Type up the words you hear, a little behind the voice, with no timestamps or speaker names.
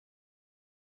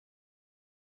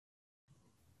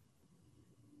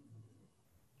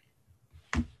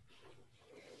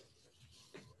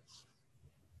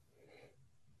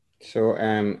So,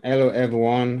 hello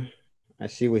everyone. I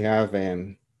see we have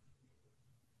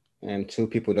two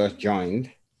people just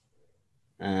joined.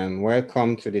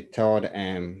 Welcome to the third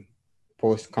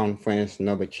post-conference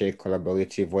NOBCChE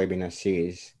collaborative webinar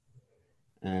series.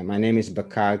 My name is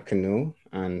Bakar Kanu,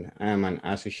 and I am an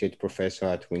associate professor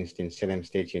at Winston-Salem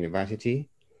State University.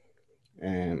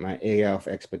 My area of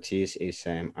expertise is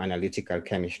analytical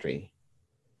chemistry.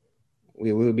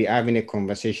 We will be having a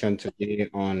conversation today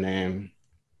on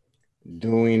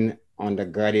doing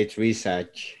undergraduate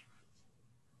research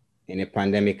in a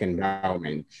pandemic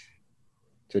environment.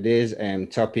 Today's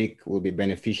topic will be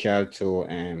beneficial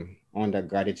to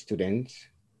undergraduate students,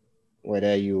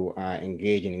 whether you are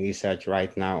engaged in research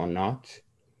right now or not.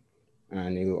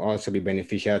 And it will also be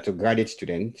beneficial to graduate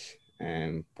students,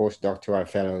 postdoctoral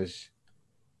fellows,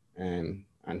 and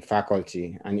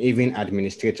faculty, and even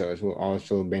administrators will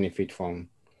also benefit from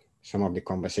some of the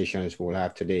conversations we'll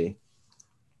have today.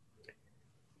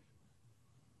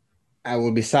 I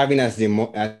will be serving as the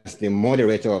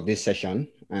moderator of this session,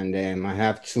 and I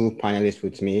have two panelists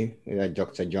with me,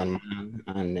 Dr. John Mann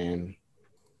and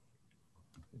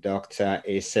Dr.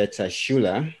 Haysette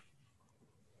Shuler.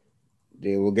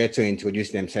 They will get to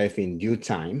introduce themselves in due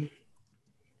time.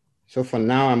 So for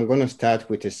now, I'm going to start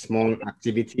with a small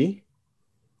activity,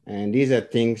 and these are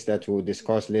things that we'll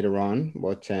discuss later on,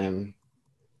 but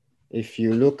if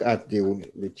you look at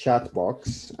the chat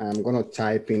box, I'm going to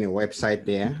type in a website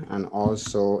there and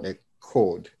also a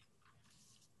code.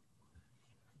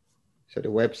 So the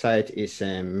website is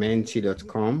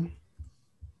menti.com.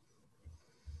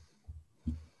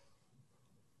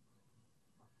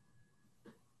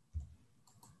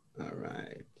 All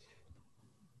right.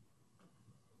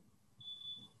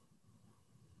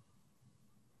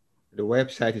 The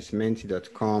website is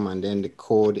menti.com, and then the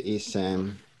code is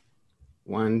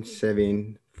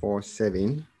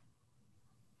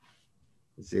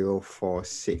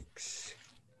 1747046.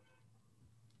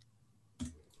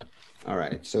 All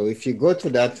right, so if you go to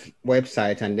that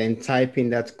website and then type in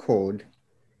that code,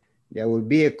 there will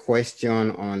be a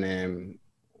question on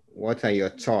what are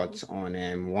your thoughts on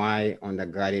why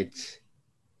undergraduate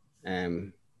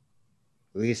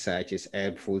research is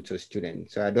helpful to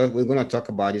students. So we're going to talk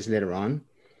about this later on,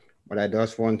 but I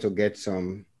just want to get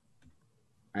some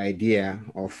idea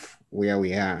of where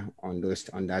we are on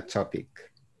that topic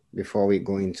before we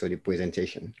go into the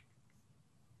presentation.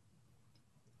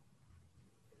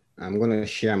 I'm going to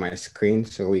share my screen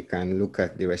so we can look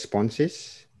at the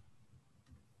responses.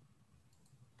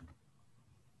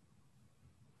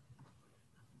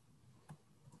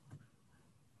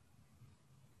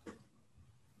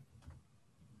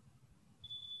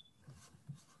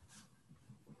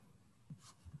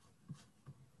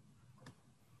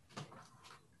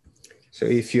 So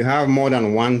if you have more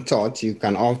than one thought, you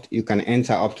can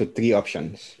enter up to 3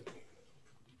 options.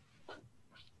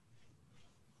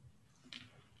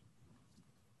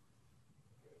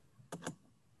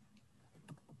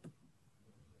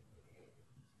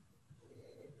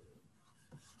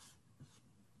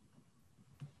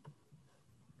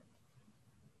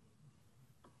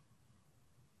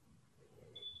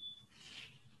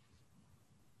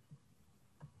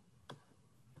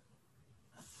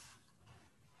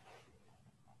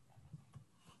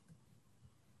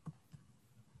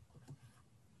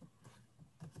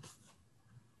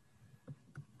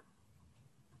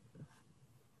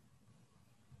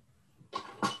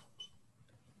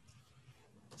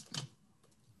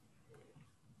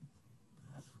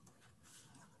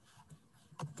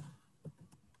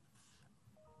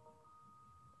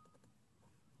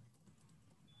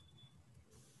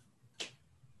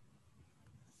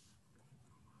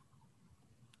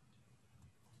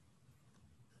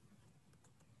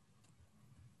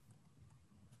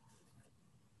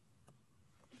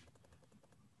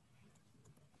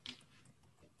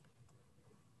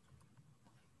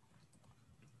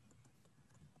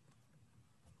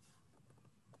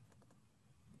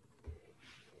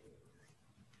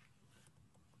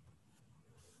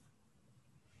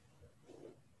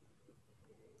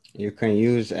 You can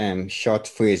use short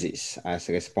phrases as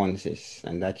responses,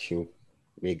 and that should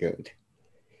be good.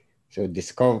 So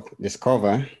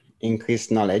discover, increase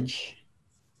knowledge.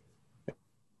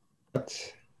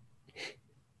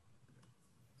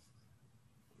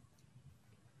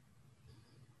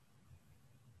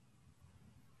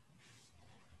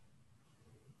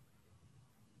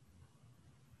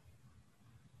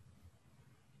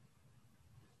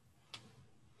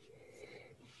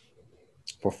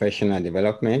 Professional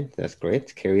development, that's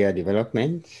great. Career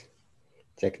development,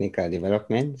 technical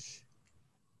developments.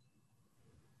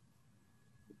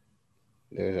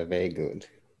 Those are very good.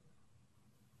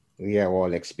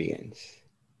 real-world experience.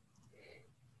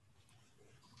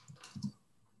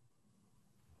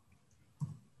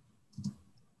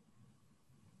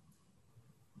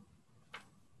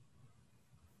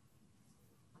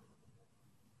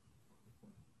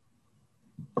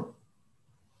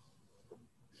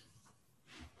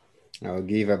 I'll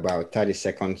give about 30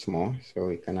 seconds more so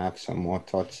we can have some more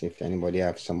thoughts if anybody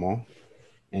has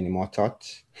any more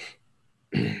thoughts.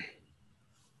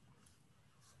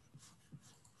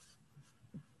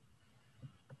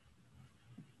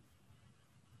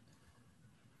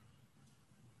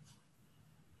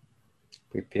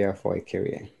 Prepare for a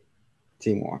career.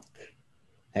 Teamwork.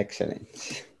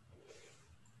 Excellence.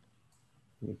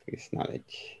 Increase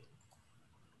knowledge.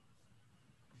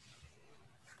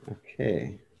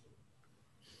 Okay.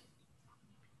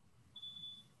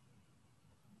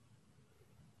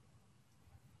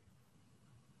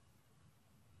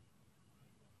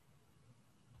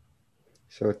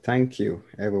 So thank you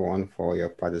everyone for your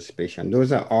participation.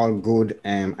 Those are all good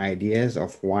ideas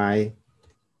of why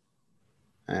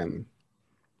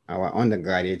our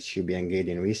undergraduates should be engaged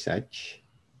in research.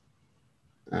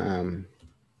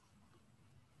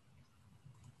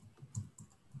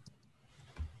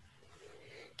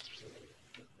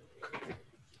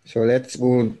 So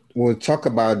we'll talk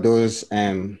about those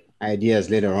ideas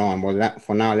later on, but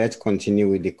for now, let's continue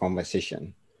with the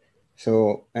conversation.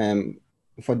 So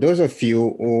for those of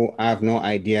you who have no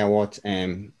idea what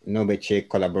NOBCChE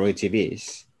Collaborative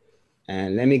is,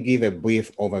 let me give a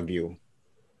brief overview.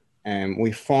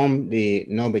 We formed the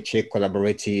NOBCChE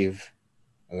Collaborative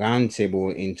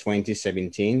Roundtable in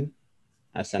 2017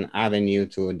 as an avenue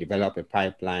to develop a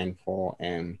pipeline for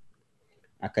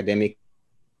academic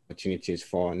opportunities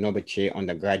for NOBCChE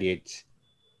undergraduate,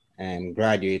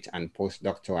 graduate, and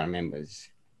postdoctoral members.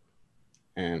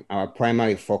 Our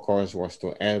primary focus was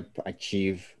to help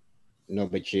achieve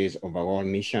NOBCChe's overall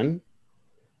mission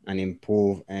and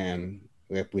improve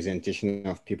representation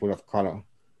of people of color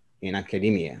in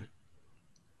academia.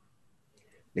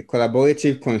 The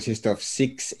collaborative consists of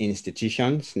 6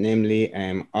 institutions, namely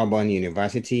Auburn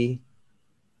University,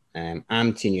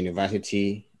 Hampton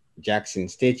University, Jackson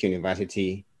State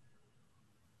University,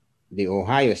 the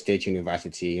Ohio State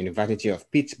University, University of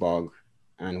Pittsburgh,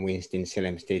 and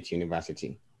Winston-Salem State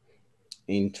University.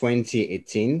 In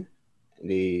 2018,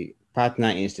 the partner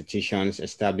institutions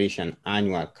established an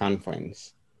annual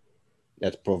conference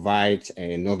that provides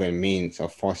a novel means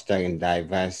of fostering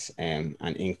diverse and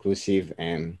inclusive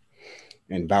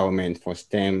environment for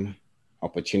STEM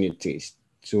opportunities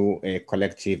through a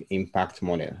collective impact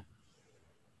model.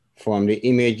 From the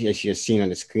image as you're seeing on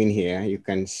the screen here, you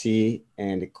can see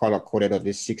the color coded of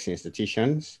these 6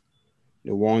 institutions.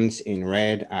 The ones in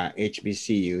red are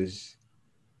HBCUs,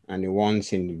 and the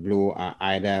ones in blue are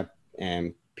either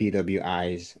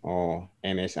PWIs or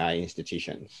MSI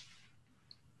institutions.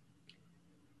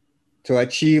 To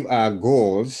achieve our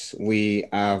goals, we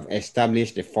have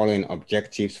established the following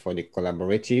objectives for the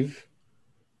collaborative.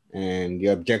 And the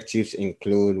objectives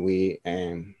include we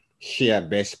share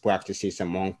best practices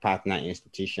among partner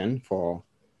institutions for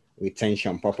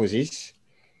retention purposes.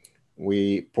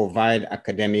 We provide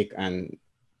academic and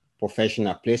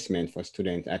professional placement for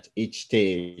students at each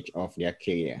stage of their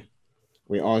career.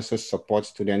 We also support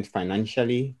students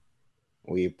financially.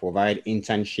 We provide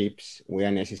internships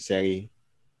where necessary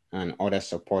and other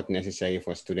support necessary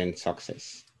for student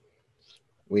success.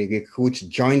 We recruit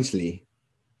jointly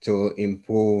to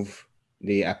improve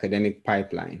the academic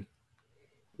pipeline.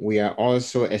 We are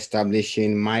also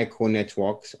establishing micro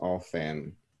networks of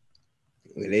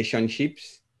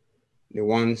relationships. The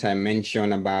ones I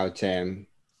mentioned about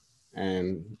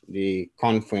the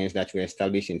conference that we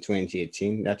established in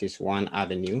 2018, that is one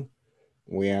avenue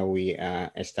where we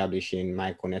are establishing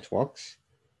micro networks.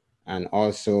 And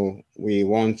also we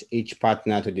want each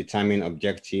partner to determine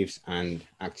objectives and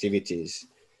activities,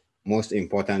 most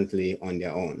importantly on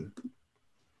their own.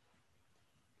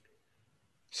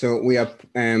 So we are,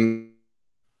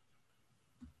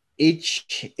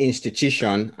 each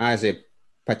institution has a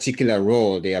particular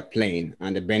role they are playing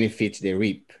and the benefits they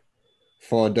reap.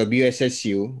 For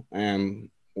WSSU,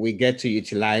 we get to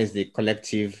utilize the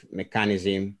collective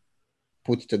mechanism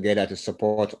put together to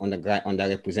support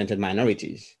underrepresented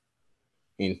minorities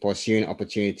in pursuing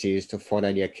opportunities to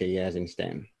further their careers in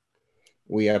STEM.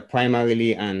 We are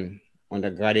primarily an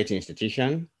undergraduate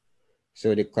institution,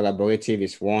 so the collaborative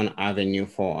is one avenue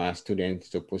for our students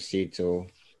to proceed to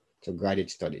graduate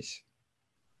studies.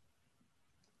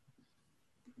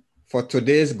 For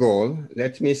today's goal,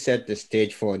 let me set the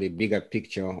stage for the bigger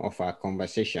picture of our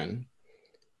conversation.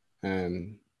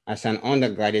 I as an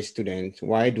undergraduate student,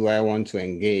 why do I want to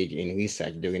engage in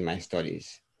research during my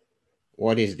studies?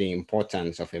 What is the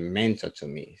importance of a mentor to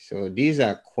me? So these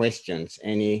are questions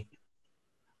any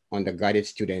undergraduate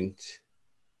student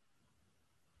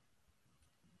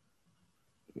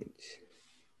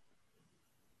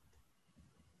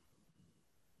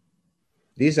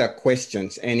these are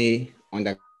questions any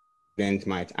undergraduate student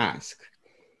might ask.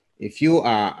 If you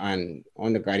are an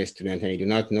undergraduate student and you do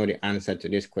not know the answer to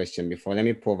this question before, let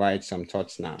me provide some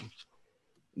thoughts now.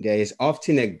 There is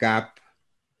often a gap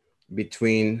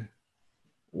between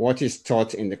what is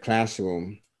taught in the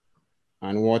classroom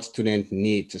and what students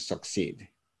need to succeed.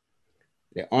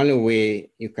 The only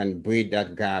way you can bridge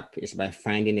that gap is by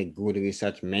finding a good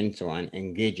research mentor and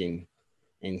engaging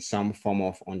in some form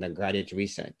of undergraduate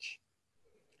research.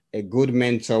 A good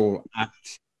mentor will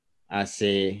act as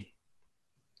a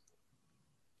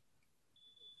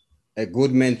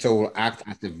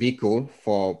vehicle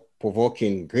for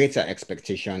provoking greater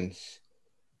expectations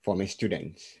from a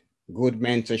student. Good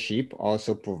mentorship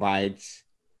also provides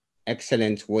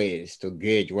excellent ways to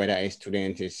gauge whether a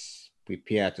student is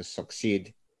prepared to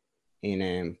succeed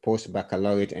in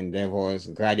post-baccalaureate endeavors,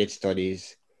 graduate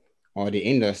studies, or the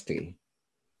industry.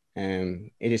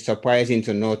 It is surprising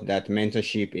to note that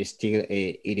mentorship is still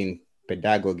a hidden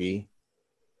pedagogy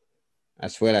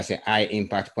as well as a high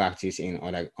impact practice in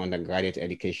undergraduate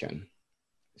education.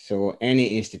 So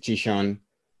any institution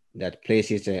that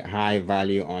places a high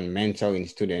value on mentoring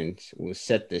students will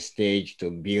set the stage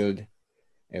to build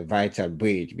a vital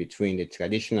bridge between the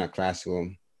traditional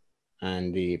classroom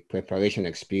and the preparation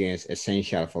experience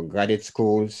essential for graduate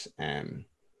schools,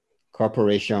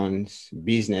 corporations,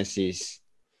 businesses,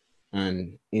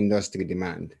 and industry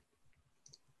demand.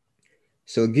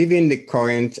 So given the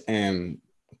current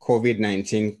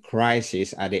COVID-19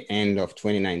 crisis at the end of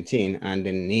 2019 and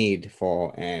the need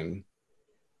for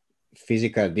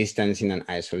physical distancing and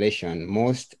isolation,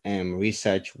 most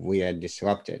research were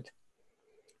disrupted.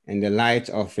 In the light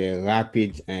of a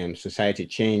rapid society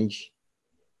change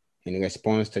in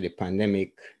response to the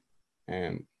pandemic,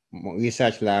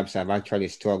 research labs have actually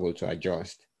struggled to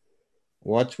adjust.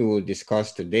 What we will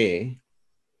discuss today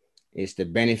is the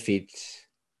benefits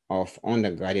of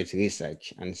undergraduate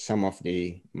research and some of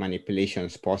the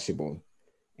manipulations possible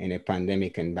in a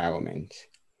pandemic environment.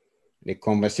 The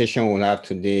conversation we'll have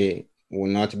today will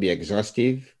not be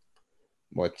exhaustive,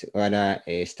 but rather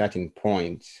a starting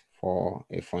point for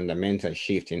a fundamental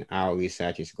shift in how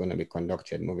research is going to be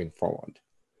conducted moving forward.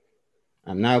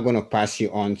 I'm now going to pass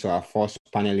you on to our first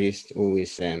panelist, who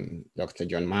is Dr.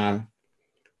 John Merle,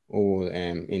 who will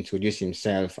introduce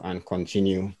himself and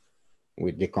continue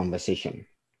with the conversation.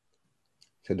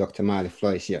 So Dr. Merle, the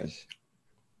floor is yours.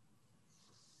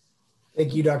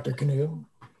 Thank you, Dr. Canoe.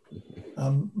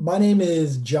 My name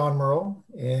is John Merle,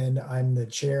 and I'm the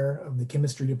chair of the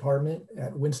chemistry department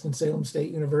at Winston-Salem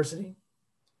State University.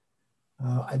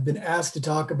 I've been asked to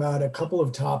talk about a couple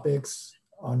of topics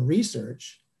on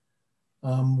research.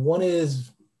 One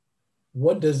is,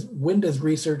 when does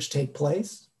research take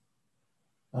place?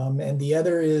 And the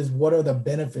other is, what are the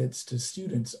benefits to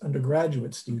students,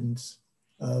 undergraduate students,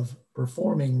 of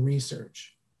performing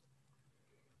research?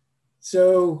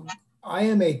 So I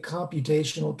am a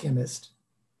computational chemist,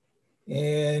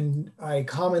 and I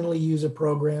commonly use a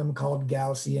program called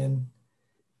Gaussian.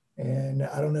 And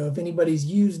I don't know if anybody's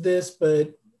used this,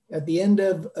 but at the end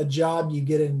of a job, you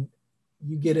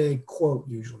get a quote,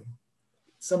 usually,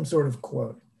 some sort of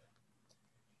quote.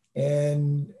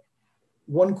 And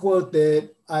one quote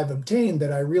that I've obtained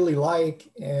that I really like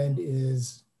and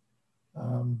is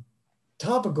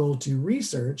topical to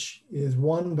research is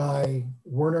one by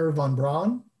Wernher von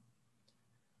Braun.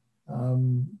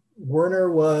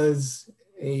 Wernher was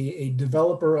a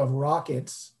developer of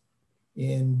rockets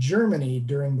in Germany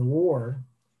during the war,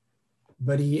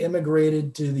 but he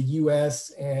immigrated to the US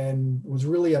and was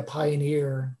really a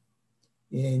pioneer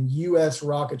in US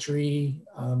rocketry,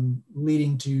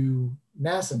 leading to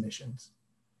NASA missions.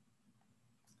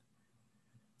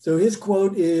 So his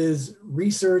quote is,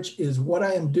 "Research is what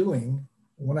I am doing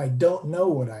when I don't know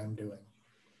what I am doing."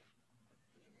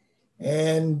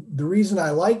 And the reason I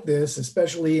like this,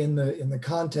 especially in the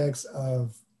context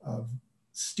of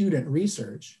student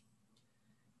research,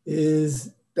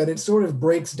 is that it sort of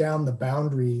breaks down the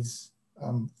boundaries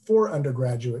for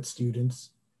undergraduate students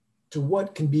to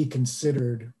what can be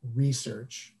considered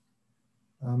research.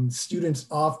 Students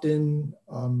often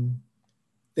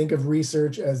think of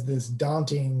research as this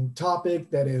daunting topic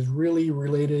that is really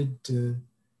related to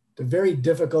very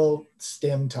difficult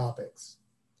STEM topics.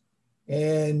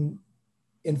 And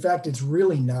in fact, it's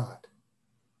really not.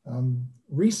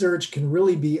 research can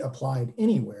really be applied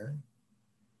anywhere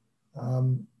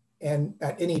and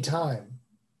at any time.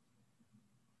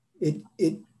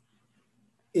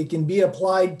 It can be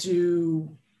applied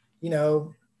to, you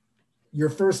know, your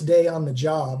first day on the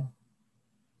job.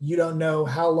 You don't know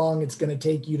how long it's going to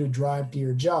take you to drive to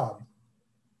your job.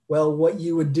 Well, what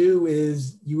you would do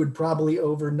is you would probably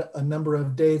over a number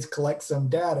of days collect some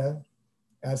data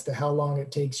as to how long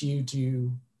it takes you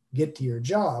to get to your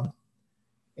job,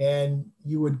 and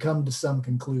you would come to some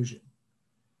conclusion.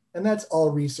 And that's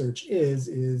all research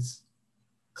is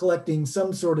collecting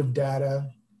some sort of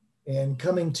data and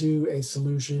coming to a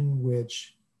solution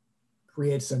which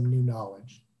creates some new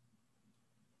knowledge.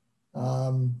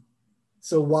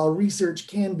 So while research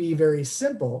can be very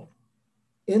simple,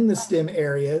 in the STEM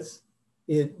areas,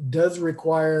 it does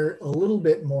require a little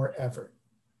bit more effort.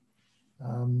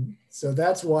 So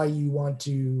that's why you want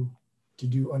to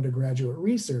do undergraduate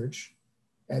research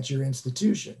at your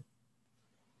institution.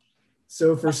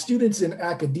 So for students in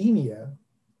academia,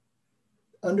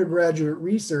 undergraduate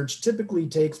research typically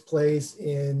takes place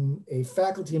in a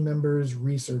faculty member's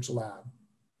research lab.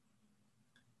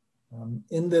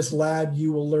 In this lab,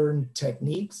 you will learn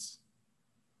techniques,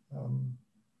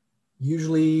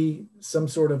 usually some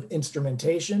sort of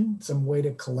instrumentation, some way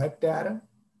to collect data,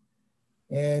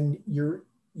 and you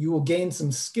will gain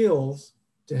some skills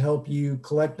to help you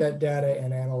collect that data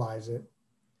and analyze it.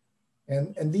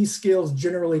 And these skills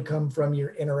generally come from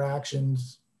your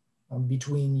interactions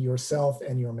between yourself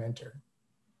and your mentor.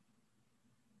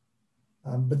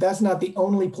 But that's not the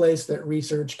only place that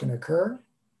research can occur.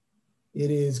 It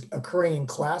is occurring in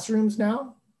classrooms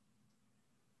now.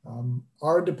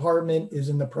 Our department is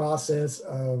in the process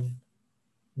of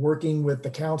working with the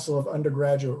Council of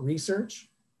Undergraduate Research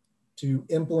to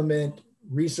implement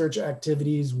research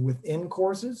activities within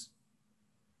courses.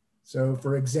 So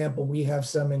for example, we have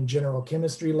some in general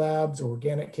chemistry labs,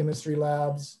 organic chemistry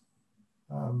labs.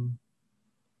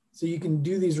 So you can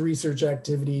do these research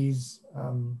activities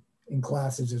in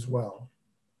classes as well.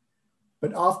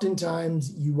 But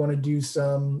oftentimes you want to do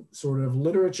some sort of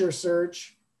literature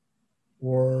search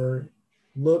or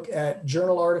look at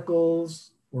journal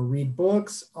articles or read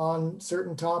books on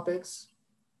certain topics.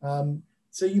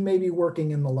 So you may be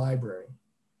working in the library.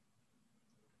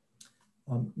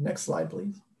 Next slide,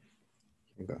 please.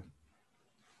 Okay.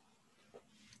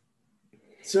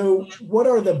 So what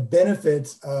are the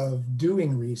benefits of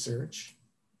doing research?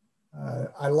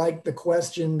 I like the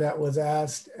question that was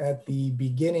asked at the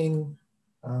beginning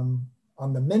on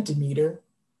the Mentimeter,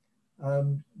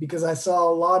 because I saw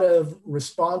a lot of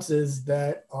responses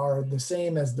that are the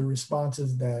same as the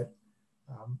responses that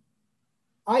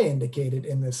I indicated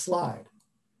in this slide.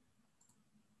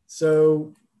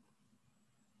 So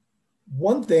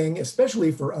one thing,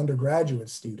 especially for undergraduate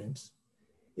students,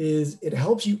 is it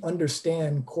helps you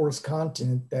understand course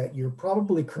content that you're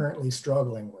probably currently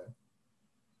struggling with.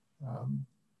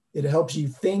 It helps you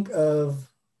think of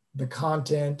the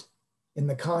content in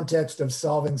the context of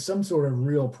solving some sort of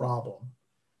real problem.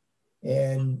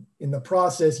 And in the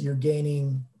process, you're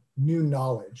gaining new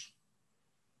knowledge.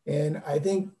 And I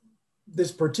think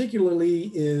this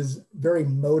particularly is very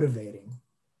motivating.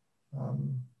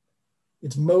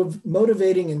 It's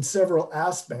motivating in several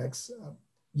aspects.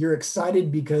 You're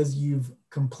excited because you've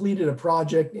completed a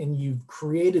project and you've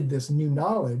created this new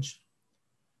knowledge.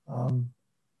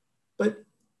 But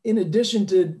in addition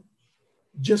to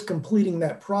just completing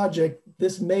that project,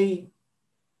 this may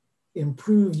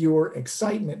improve your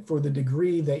excitement for the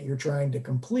degree that you're trying to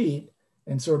complete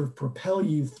and sort of propel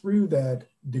you through that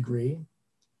degree.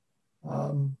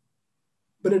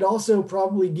 But it also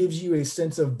probably gives you a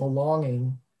sense of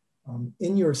belonging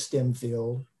in your STEM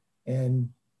field and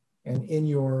in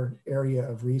your area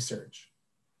of research.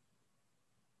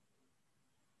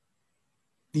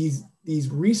 These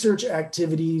research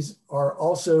activities are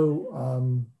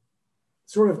also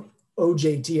sort of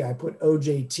OJT. I put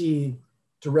OJT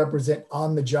to represent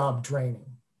on-the-job training,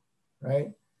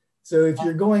 right? So if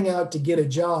you're going out to get a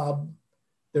job,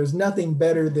 there's nothing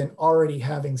better than already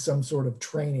having some sort of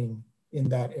training in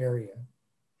that area.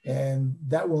 And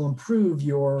that will improve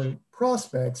your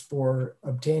prospects for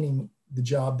obtaining the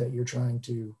job that you're trying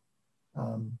to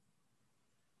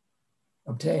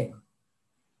obtain.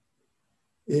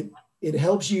 It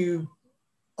helps you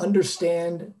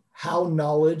understand how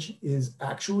knowledge is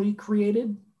actually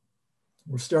created.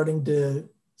 We're starting to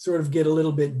sort of get a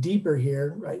little bit deeper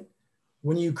here, right?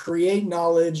 When you create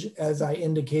knowledge, as I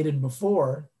indicated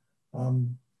before,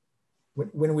 when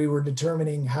we were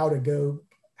determining how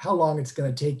long it's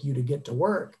going to take you to get to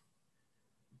work.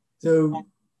 So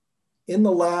in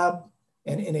the lab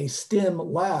and in a STEM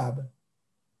lab,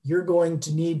 you're going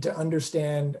to need to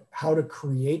understand how to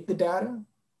create the data.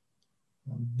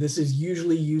 This is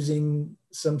usually using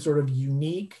some sort of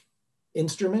unique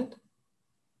instrument.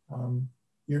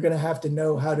 You're going to have to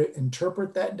know how to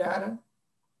interpret that data.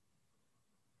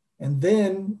 And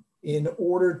then in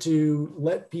order to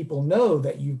let people know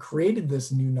that you created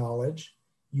this new knowledge,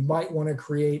 you might want to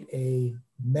create a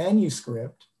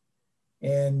manuscript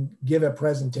and give a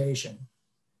presentation.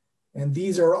 And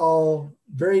these are all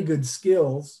very good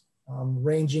skills,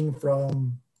 ranging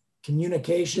from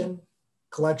communication,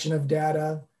 collection of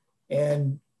data,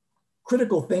 and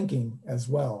critical thinking as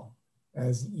well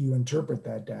as you interpret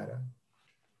that data.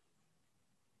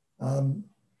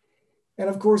 And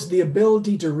of course, the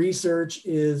ability to research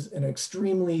is an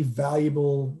extremely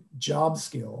valuable job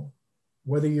skill,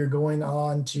 whether you're going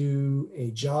on to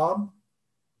a job,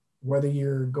 whether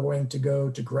you're going to go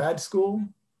to grad school.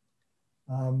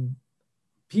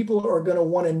 People are going to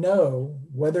want to know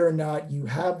whether or not you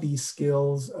have these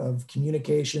skills of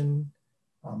communication,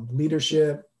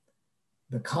 leadership,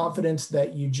 the confidence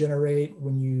that you generate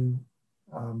when you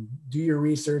do your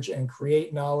research and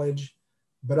create knowledge,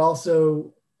 but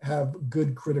also have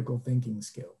good critical thinking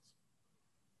skills.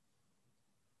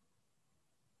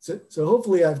 So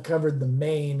hopefully I've covered the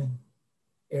main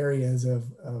areas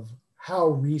of how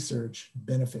research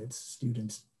benefits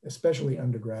students, especially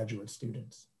undergraduate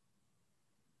students.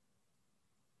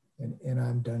 And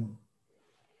I'm done.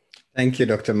 Thank you,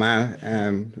 Dr.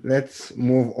 Merle. Let's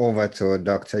move over to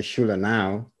Dr. Shuler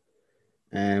now.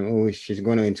 She's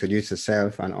going to introduce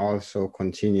herself and also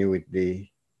continue with the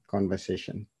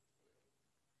conversation.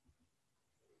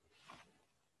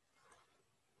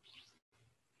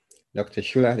 Dr.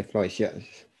 Shuler, the floor is yours.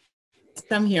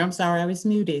 I'm here. I'm sorry, I was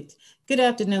muted. Good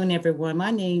afternoon, everyone.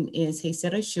 My name is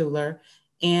Haysette Shuler,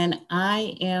 and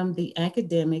I am the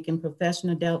academic and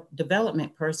professional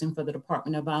development person for the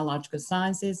Department of Biological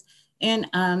Sciences, and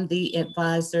I'm the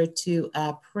advisor to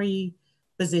our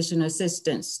pre-position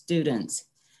assistant students.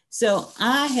 So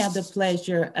I have the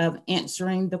pleasure of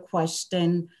answering the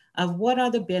question of what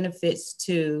are the benefits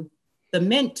to the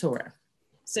mentor.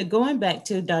 So going back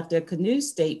to Dr. Kanu's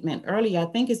statement earlier, I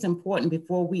think it's important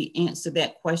before we answer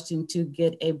that question to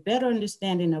get a better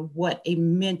understanding of what a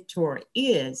mentor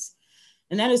is.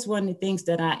 And that is one of the things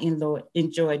that I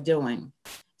enjoy doing.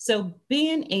 So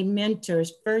being a mentor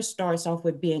first starts off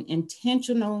with being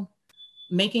intentional,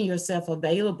 making yourself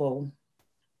available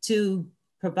to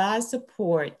provide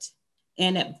support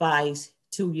and advice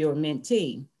to your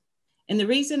mentee. And the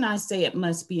reason I say it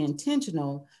must be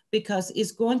intentional, because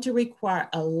it's going to require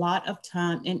a lot of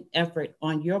time and effort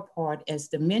on your part as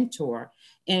the mentor.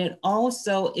 And it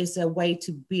also is a way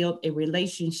to build a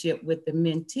relationship with the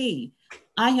mentee.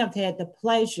 I have had the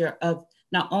pleasure of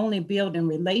not only building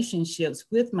relationships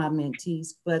with my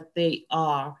mentees, but they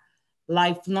are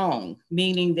lifelong,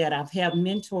 meaning that I've had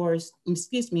mentees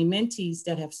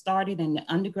that have started in the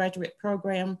undergraduate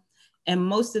program, and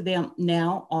most of them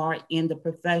now are in the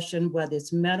profession, whether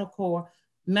it's medical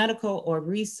or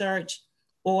research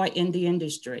or in the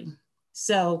industry.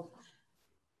 So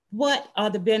what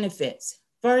are the benefits?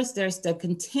 First, there's the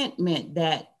contentment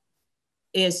that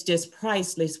is just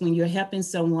priceless when you're helping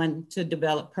someone to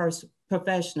develop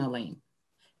professionally.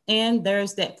 And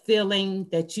there's that feeling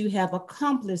that you have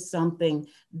accomplished something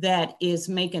that is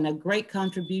making a great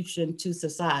contribution to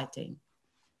society.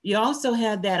 You also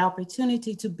have that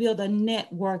opportunity to build a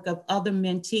network of other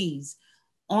mentees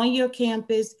on your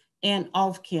campus and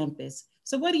off campus.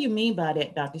 So what do you mean by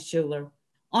that, Dr. Shuler?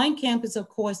 On campus, of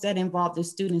course, that involves the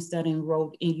students that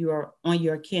enrolled on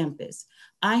your campus.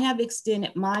 I have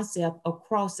extended myself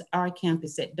across our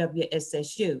campus at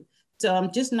WSSU. So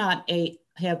I'm just not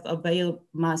have availed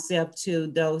myself to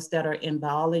those that are in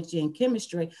biology and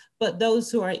chemistry, but those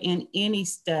who are in any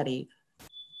study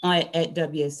at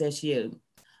WSSU.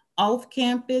 Off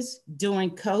campus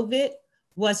during COVID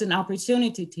was an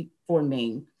opportunity for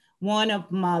me. One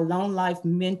of my Lone Life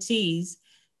mentees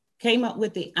came up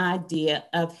with the idea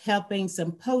of helping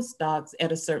some postdocs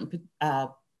at a certain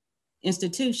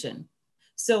institution.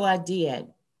 So I did.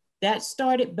 That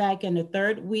started back in the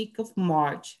third week of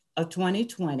March of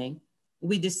 2020.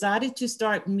 We decided to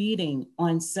start meeting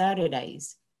on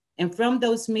Saturdays. And from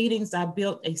those meetings, I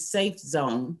built a safe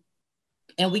zone.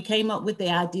 And we came up with the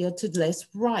idea to let's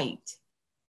write.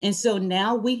 And so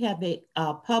now we have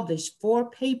published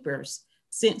 4 papers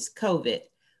since COVID.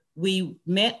 We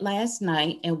met last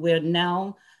night and we're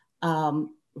now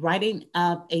writing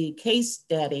up a case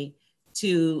study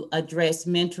to address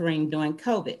mentoring during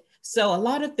COVID. So a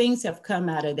lot of things have come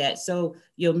out of that. So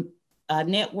your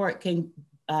network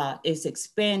is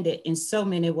expanded in so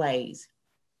many ways.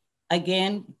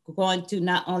 again, going to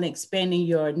not only expanding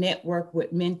your network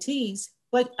with mentees,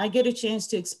 but I get a chance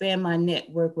to expand my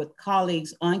network with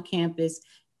colleagues on campus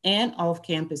and off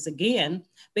campus again,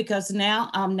 because now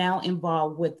I'm now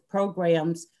involved with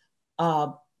programs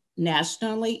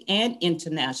nationally and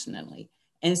internationally.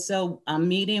 And so I'm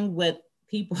meeting with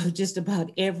people just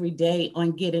about every day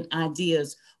on getting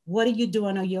ideas. What are you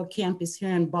doing on your campus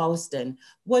here in Boston?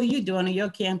 What are you doing on your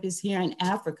campus here in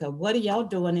Africa? What are y'all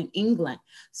doing in England?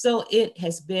 So it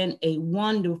has been a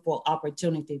wonderful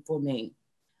opportunity for me.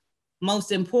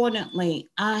 Most importantly,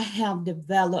 I have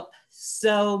developed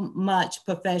so much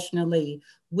professionally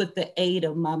with the aid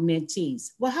of my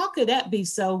mentees. Well, how could that be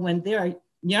so when they're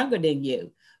younger than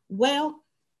you? Well,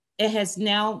 it has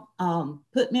now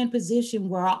put me in a position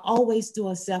where I always do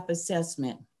a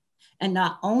self-assessment. And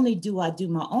not only do I do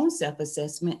my own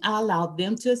self-assessment, I allow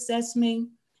them to assess me,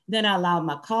 then I allow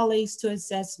my colleagues to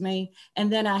assess me,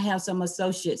 and then I have some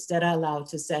associates that I allow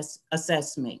to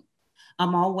assess me.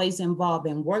 I'm always involved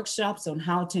in workshops on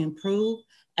how to improve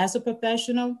as a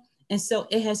professional. And so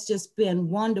it has just been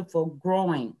wonderful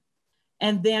growing.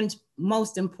 And then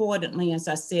most importantly, as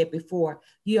I said before,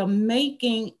 you're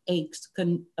making a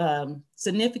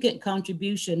significant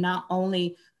contribution, not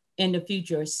only in the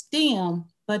future of STEM,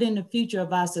 but in the future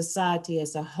of our society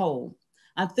as a whole.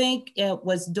 I think it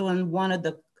was during one of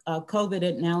the COVID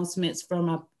announcements from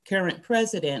our current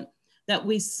president that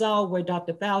we saw where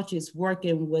Dr. Fauci is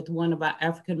working with one of our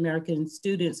African-American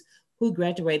students who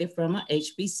graduated from a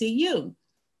HBCU.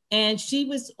 And she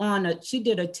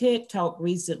did a TED talk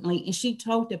recently, and she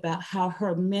talked about how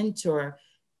her mentor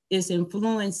is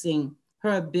influencing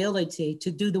her ability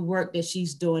to do the work that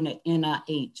she's doing at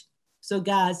NIH. So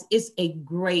guys, it's a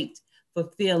great,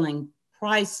 fulfilling,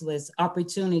 priceless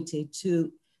opportunity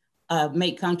to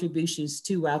make contributions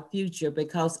to our future,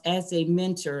 because as a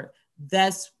mentor,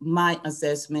 that's my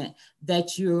assessment,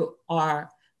 that you are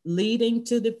leading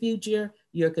to the future,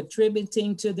 you're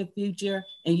contributing to the future,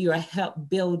 and you are help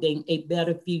building a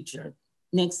better future.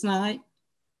 Next slide.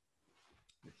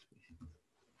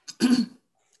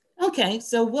 Okay,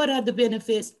 so what are the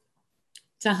benefits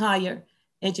to higher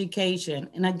education?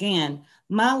 And again,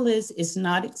 my list is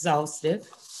not exhaustive,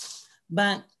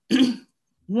 but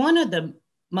one of the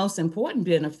most important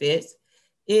benefits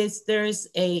is there's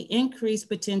a increased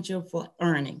potential for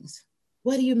earnings.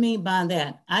 What do you mean by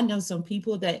that? I know some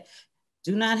people that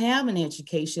do not have an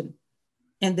education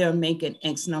and they're making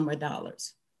X number of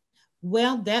dollars.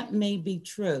 Well, that may be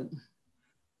true,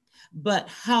 but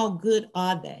how good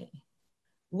are they?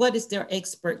 What is their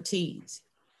expertise?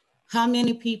 How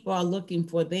many people are looking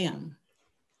for them?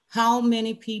 How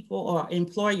many people or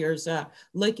employers are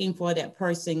looking for that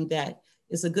person that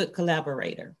is a good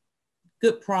collaborator,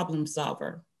 good problem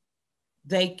solver?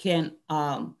 They can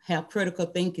have critical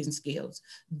thinking skills.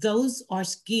 Those are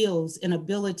skills and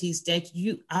abilities that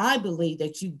I believe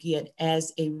that you get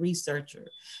as a researcher,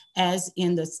 as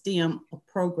in the STEM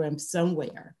program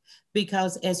somewhere.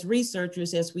 Because as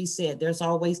researchers, as we said, there's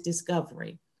always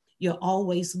discovery. You're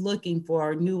always looking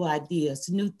for new ideas,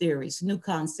 new theories, new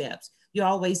concepts. You're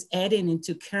always adding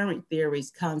into current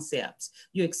theories, concepts.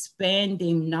 You're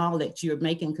expanding knowledge. You're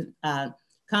making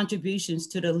contributions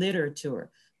to the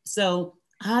literature. So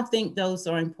I think those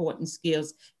are important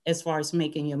skills as far as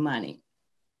making your money.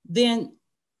 Then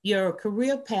your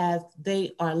career path,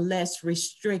 they are less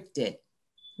restricted.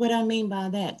 What I mean by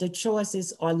that, the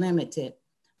choices are limited.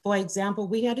 For example,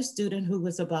 we had a student who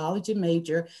was a biology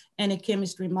major and a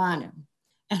chemistry minor,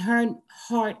 and her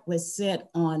heart was set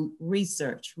on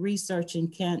research in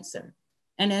cancer.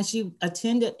 And as she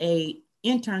attended a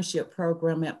internship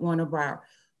program at one of our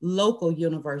local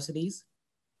universities,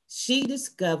 she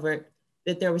discovered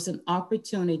that there was an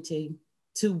opportunity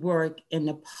to work in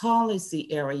the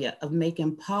policy area of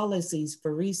making policies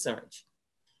for research.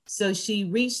 So she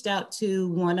reached out to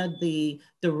one of the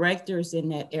directors in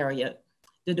that area.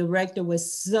 The director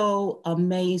was so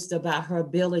amazed about her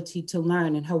ability to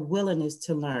learn and her willingness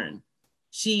to learn.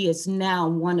 She is now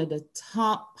one of the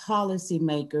top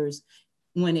policymakers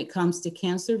when it comes to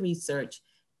cancer research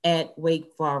at Wake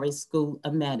Forest School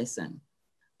of Medicine.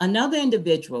 Another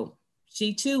individual,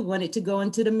 she too wanted to go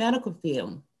into the medical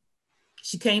field.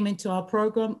 She came into our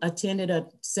program, attended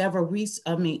several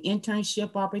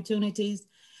internship opportunities,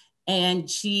 and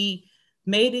she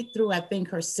made it through, I think,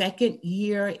 her second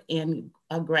year in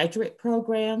a graduate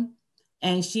program.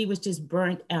 And she was just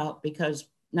burnt out because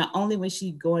not only was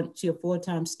she going to a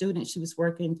full-time student, she was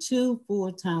working 2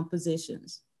 full-time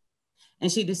positions.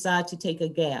 And she decided to take a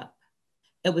gap.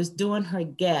 It was during her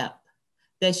gap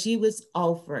that she was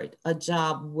offered a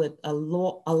job with a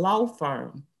law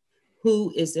firm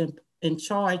who is in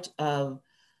charge of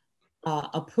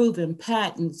proven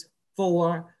patents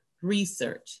for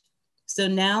research. So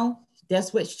now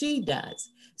that's what she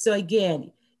does. So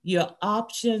again, your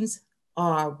options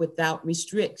are without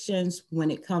restrictions when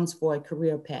it comes for a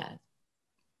career path.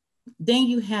 Then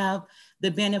you have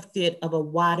the benefit of a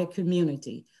wider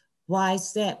community. Why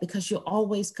is that? Because you're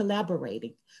always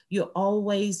collaborating. You're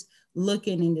always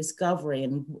looking and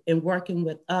discovering and working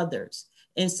with others.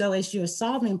 And so as you're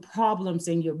solving problems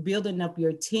and you're building up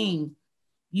your team,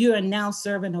 you are now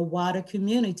serving a wider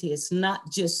community. It's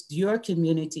not just your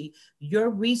community. Your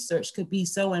research could be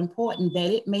so important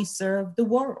that it may serve the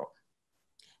world.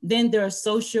 Then there are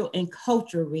social and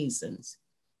cultural reasons.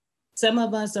 Some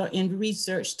of us are in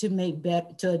research to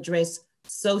address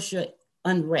social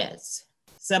unrest.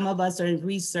 Some of us are in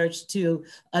research to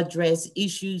address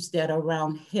issues that are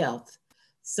around health.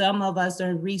 Some of us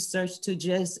are in research to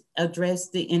just address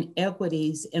the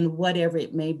inequities and whatever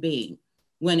it may be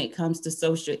when it comes to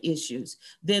social issues.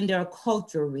 Then there are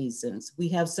cultural reasons. We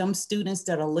have some students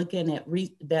that are looking at,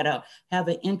 have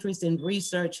an interest in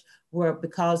research where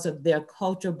because of their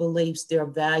cultural beliefs, their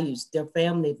values, their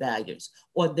family values,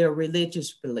 or their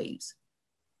religious beliefs.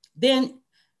 Then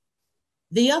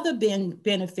the other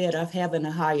benefit of having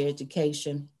a higher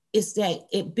education is that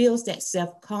it builds that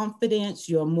self-confidence.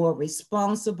 You're more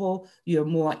responsible, you're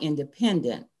more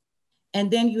independent. And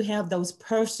then you have those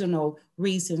personal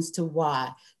reasons to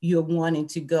why you're wanting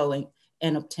to go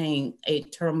and obtain a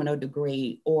terminal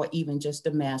degree or even just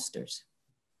a master's.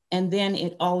 And then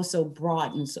it also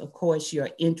broadens, of course, your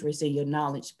interest and your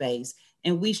knowledge base.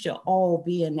 And we should all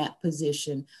be in that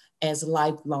position as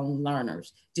lifelong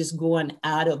learners, just going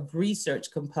out of research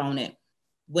component.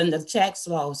 When the tax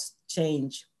laws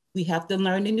change, we have to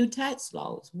learn the new tax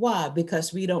laws. Why?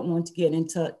 Because we don't want to get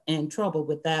in trouble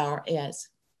with the IRS.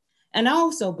 And I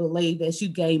also believe as you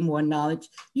gain more knowledge,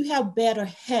 you have better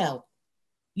health.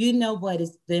 You know what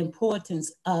is the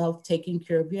importance of taking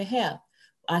care of your health.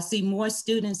 I see more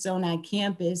students on our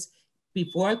campus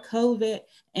before COVID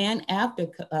and after,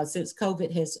 since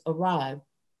COVID has arrived.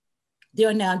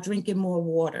 They're now drinking more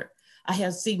water. I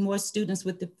have seen more students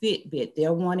with the Fitbit.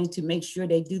 They're wanting to make sure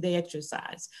they do their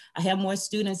exercise. I have more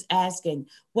students asking,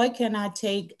 what can I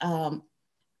take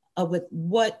with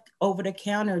what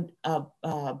over-the-counter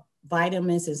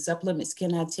vitamins and supplements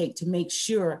can I take to make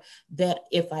sure that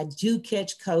if I do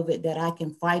catch COVID, that I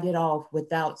can fight it off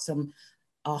without some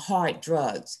hard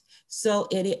drugs. So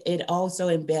it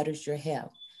also betters your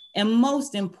health. And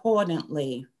most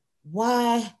importantly,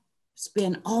 why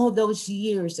spend all those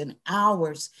years and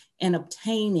hours in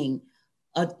obtaining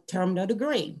a terminal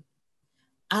degree?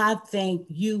 I think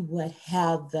you would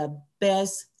have the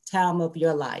best time of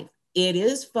your life. It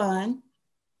is fun,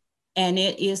 and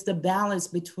it is the balance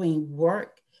between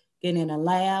work, getting in a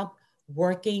lab,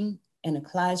 working in a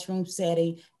classroom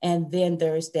setting, and then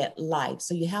there's that life.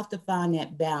 So you have to find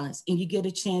that balance, and you get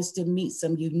a chance to meet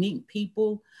some unique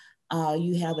people.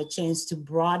 You have a chance to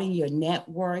broaden your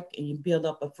network and you build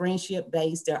up a friendship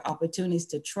base. There are opportunities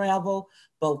to travel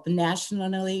both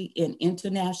nationally and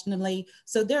internationally.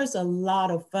 So there's a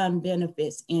lot of fun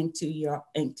benefits into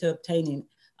obtaining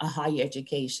a higher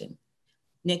education.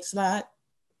 Next slide.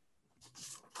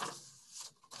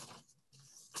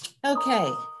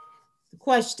 Okay, the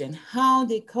question, how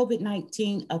did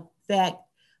COVID-19 affect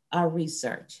our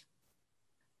research?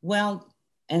 Well,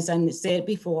 as I said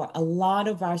before, a lot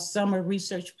of our summer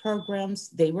research programs,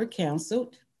 they were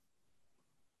canceled.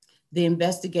 The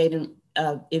investigation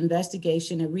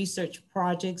and research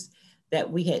projects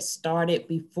that we had started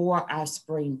before our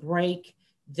spring break,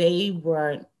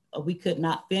 we could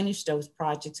not finish those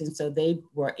projects. And so they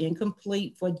were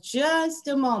incomplete for just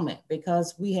a moment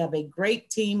because we have a great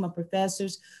team of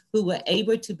professors who were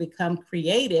able to become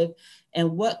creative and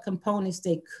what components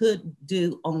they could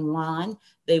do online.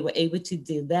 They were able to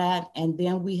do that. And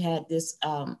then we had this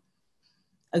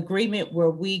agreement where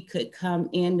we could come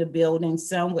in the building.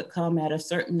 Some would come at a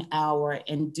certain hour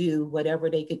and do whatever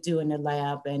they could do in the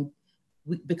lab. And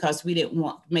because we didn't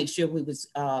want to make sure we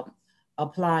was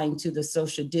applying to the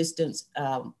social distance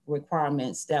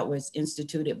requirements that was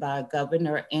instituted by our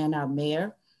governor and our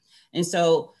mayor. And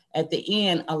so at the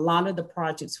end, a lot of the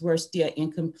projects were still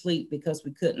incomplete because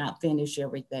we could not finish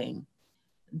everything.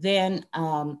 Then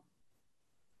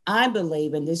I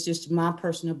believe, and this is just my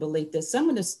personal belief, that some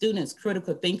of the students'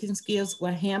 critical thinking skills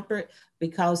were hampered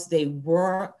because they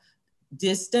were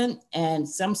distant, and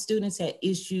some students had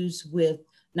issues with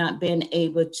not being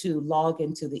able to log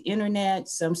into the internet.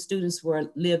 Some students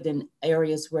lived in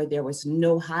areas where there was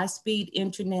no high-speed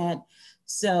internet.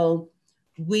 So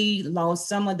we lost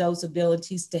some of those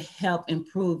abilities to help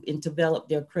improve and develop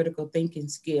their critical thinking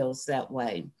skills that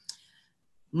way.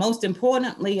 Most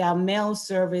importantly, our mail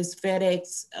service,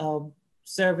 FedEx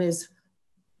service,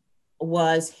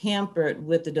 was hampered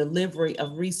with the delivery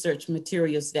of research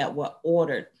materials that were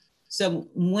ordered. So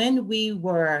when we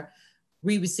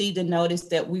received a notice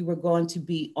that we were going to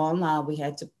be online, we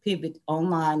had to pivot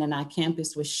online, and our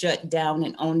campus was shut down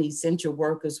and only essential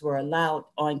workers were allowed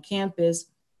on campus.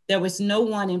 There was no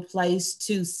one in place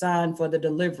to sign for the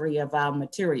delivery of our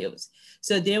materials.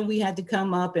 So then we had to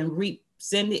come up and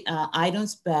send the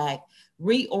items back,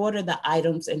 reorder the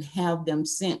items, and have them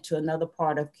sent to another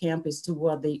part of campus to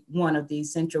where one of the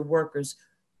essential workers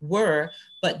were.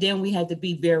 But then we had to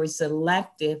be very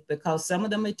selective because some of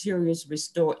the materials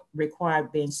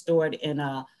required being stored in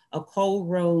a cold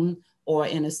room or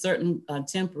in a certain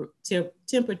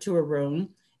temperature room,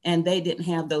 and they didn't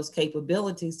have those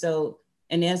capabilities. So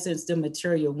in essence, the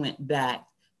material went back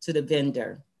to the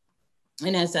vendor.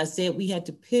 And as I said, we had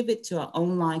to pivot to our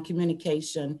online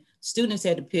communication. Students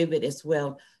had to pivot as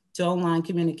well to online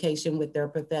communication with their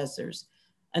professors.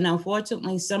 And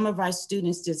unfortunately, some of our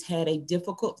students just had a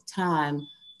difficult time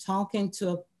talking to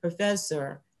a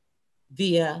professor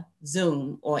via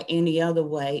Zoom or any other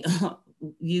way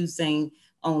using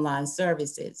online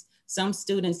services. Some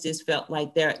students just felt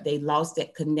like they lost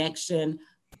that connection.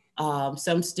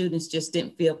 Some students just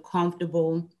didn't feel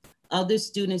comfortable. Other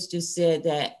students just said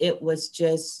that it was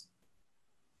just,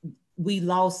 we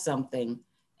lost something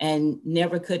and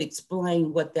never could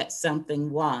explain what that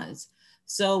something was.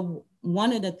 So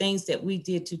one of the things that we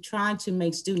did to try to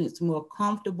make students more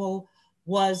comfortable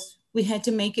was we had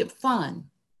to make it fun.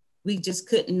 We just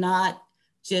could not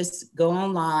just go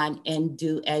online and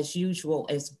do as usual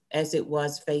as it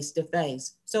was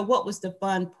face-to-face. So what was the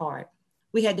fun part?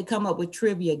 We had to come up with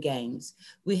trivia games.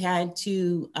 We had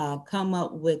to come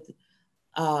up with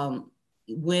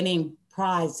winning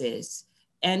prizes.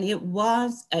 And it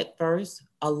was at first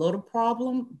a little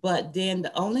problem, but then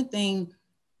the only thing,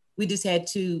 we just had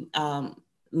to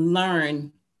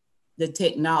learn the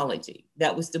technology.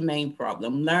 That was the main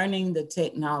problem, learning the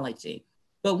technology.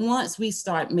 But once we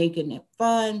start making it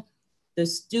fun, the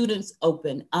students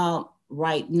open up.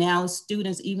 Right now,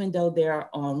 students, even though they're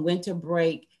on winter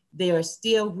break, they are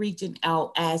still reaching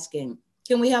out asking,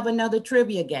 can we have another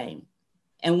trivia game?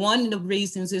 And one of the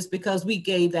reasons is because we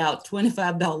gave out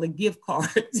 $25 gift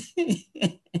cards,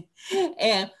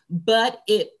 but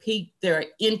it piqued their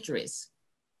interest.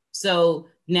 So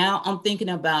now I'm thinking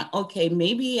about, okay,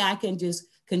 maybe I can just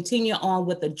continue on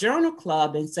with the journal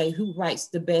club and say who writes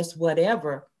the best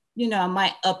whatever. You know, I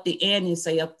might up the ante and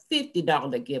say a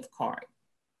 $50 gift card.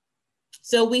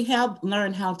 So we have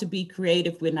learned how to be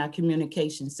creative in our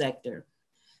communication sector.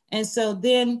 And so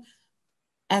then,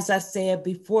 as I said,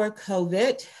 before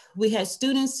COVID, we had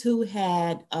students who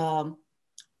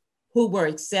were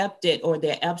accepted, or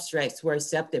their abstracts were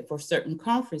accepted for certain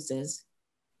conferences.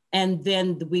 And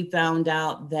then we found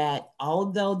out that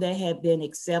although they had been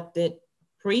accepted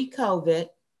pre-COVID,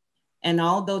 and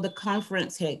although the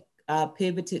conference had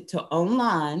pivoted to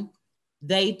online,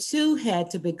 they too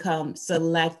had to become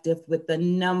selective with the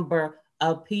number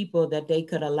of people that they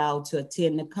could allow to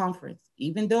attend the conference,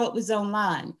 even though it was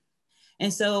online.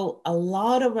 And so a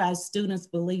lot of our students,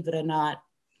 believe it or not,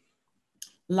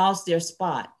 lost their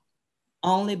spot,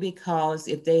 only because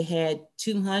if they had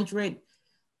 200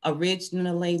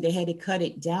 originally, they had to cut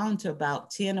it down to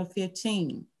about 10 or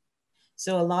 15.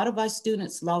 So a lot of our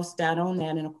students lost out on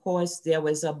that. And of course, there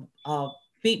was a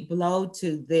big blow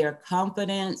to their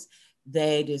confidence.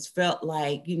 They just felt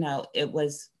like, you know, it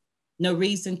was no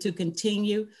reason to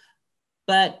continue.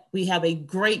 But we have a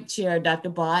great chair, Dr.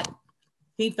 Bott.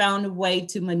 He found a way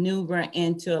to maneuver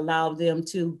and to allow them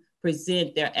to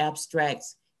present their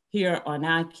abstracts here on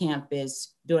our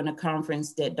campus during a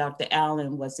conference that Dr.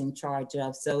 Allen was in charge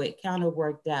of. So it kind of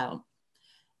worked out.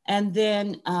 And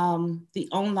then the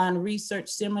online research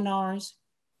seminars,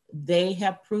 they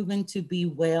have proven to be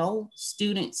well.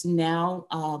 Students now,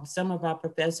 some of our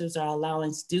professors are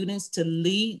allowing students to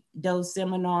lead those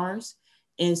seminars.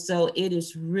 And so it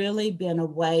has really been a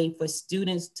way for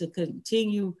students to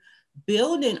continue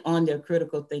building on their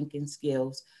critical thinking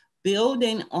skills,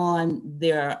 building on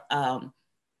their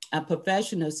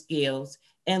professional skills,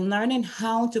 and learning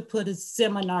how to put a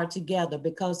seminar together.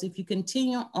 Because if you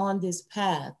continue on this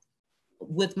path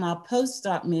with my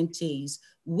postdoc mentees,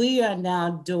 we are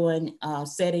now doing,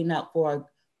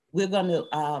 we're going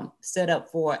to set up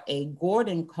for a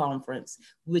Gordon conference,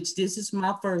 which this is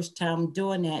my first time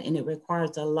doing that, and it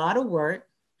requires a lot of work.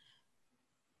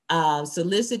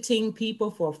 Soliciting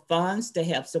people for funds to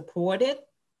help support it.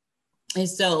 And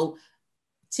so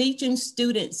teaching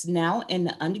students now in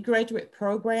the undergraduate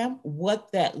program what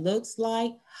that looks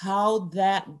like,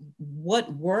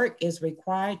 what work is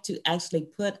required to actually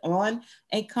put on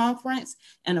a conference.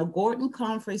 And a Gordon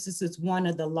conference is one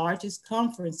of the largest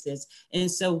conferences.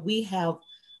 And so we have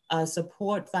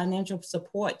financial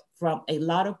support from a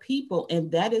lot of people, and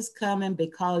that is coming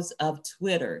because of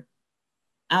Twitter.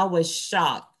 I was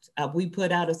shocked. We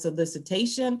put out a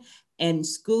solicitation and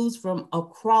schools from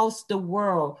across the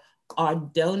world are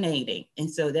donating. And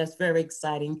so that's very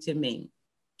exciting to me.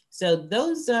 So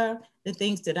those are the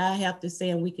things that I have to say,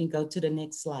 and we can go to the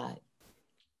next slide.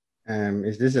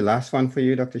 Is this the last one for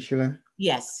you, Dr. Shuler?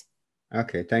 Yes.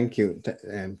 Okay, thank you.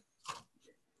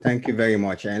 Thank you very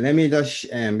much. And let me just,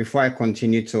 before I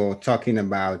continue to talking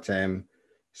about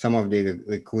some of the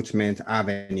recruitment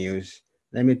avenues,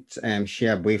 let me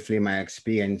share briefly my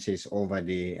experiences over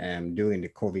the during the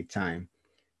COVID time.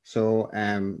 So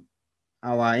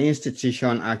our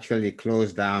institution actually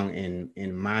closed down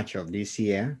in March of this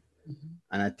year. Mm-hmm.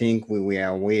 And I think we were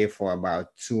away for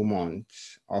about 2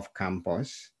 months off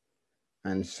campus.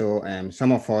 And so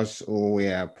some of us who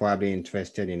were probably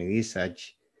interested in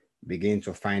research begin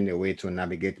to find a way to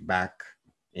navigate back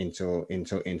into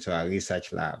our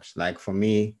research labs. Like for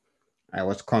me, I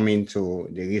was coming to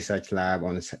the research lab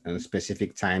on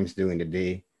specific times during the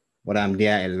day, but I'm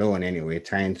there alone anyway,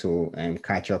 trying to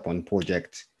catch up on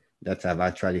projects that have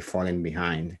actually fallen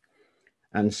behind.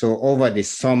 And so over the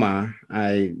summer,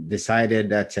 I decided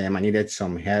that I needed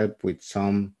some help with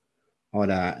some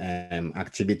other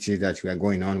activities that were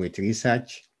going on with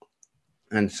research.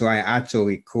 And so I had to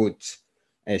recruit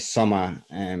a summer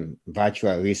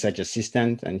virtual research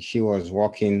assistant, and she was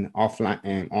working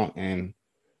offline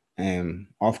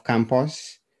off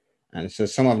campus. And so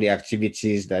some of the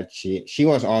activities that she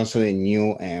was also a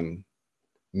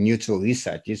new to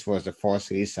research. This was the first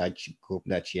research group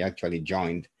that she actually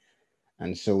joined.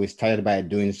 And so we started by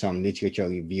doing some literature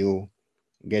review,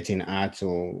 getting her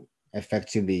to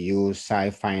effectively use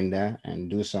SciFinder and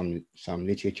do some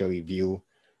literature review,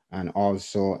 and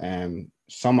also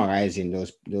summarizing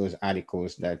those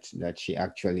articles that she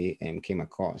actually came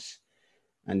across.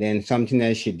 And then something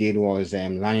that she did was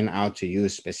learning how to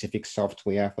use specific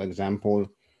software. For example,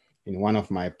 in one of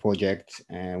my projects,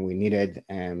 we needed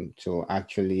to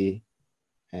actually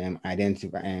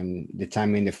identify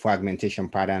determine the fragmentation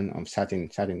pattern of certain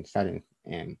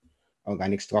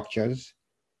organic structures.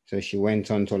 So she went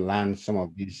on to learn some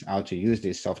of these, how to use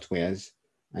these softwares,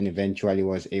 and eventually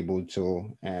was able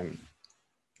to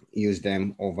use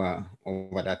them over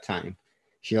that time.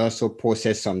 She also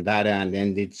processed some data and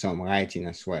then did some writing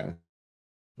as well.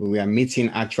 We were meeting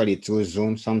actually through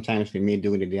Zoom. Sometimes we meet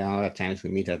during the day, other times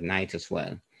we meet at night as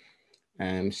well.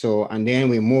 And then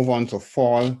we move on to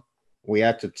fall. We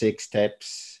have to take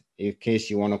steps in case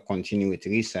you want to continue with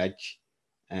research.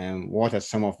 What are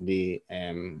some of the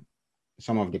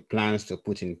plans to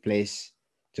put in place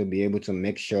to be able to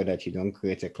make sure that you don't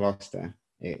create a cluster,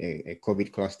 a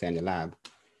COVID cluster in the lab?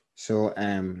 So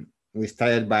we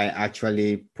started by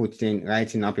actually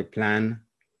writing up a plan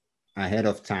ahead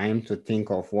of time to think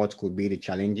of what could be the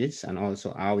challenges and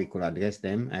also how we could address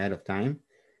them ahead of time.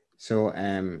 So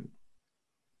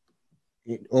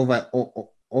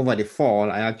over the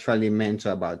fall, I actually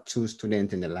mentored about 2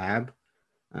 students in the lab.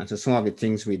 And so some of the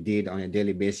things we did on a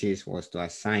daily basis was to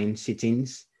assign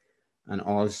sittings, and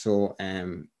also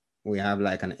we have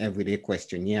like an everyday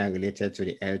questionnaire related to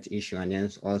the health issue. And then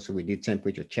also we did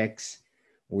temperature checks.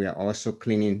 We are also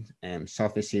cleaning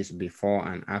surfaces before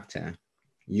and after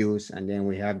use. And then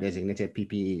we have designated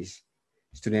PPEs.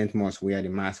 Students must wear the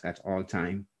mask at all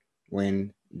time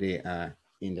when they are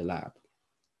in the lab.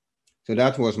 So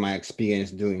that was my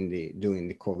experience during the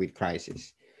COVID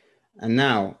crisis. And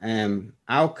now,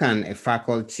 how can a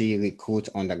faculty recruit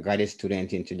undergraduate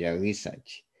students into their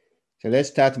research? So let's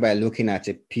start by looking at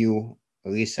a Pew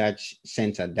Research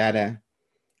Center data.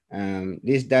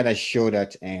 This data show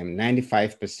that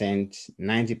 95%,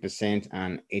 90%,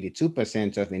 and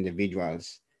 82% of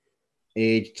individuals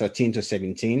aged 13 to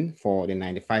 17 for the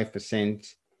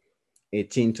 95%,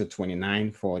 18 to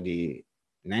 29 for the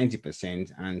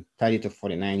 90%, and 30 to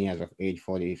 49 years of age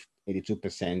for the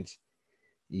 82%,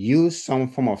 use some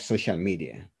form of social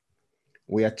media.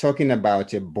 We are talking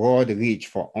about a broad reach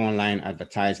for online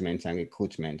advertisements and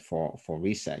recruitment for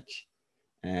research.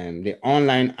 The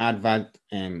online advert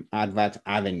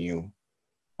avenue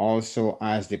also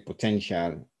has the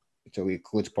potential to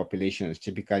recruit populations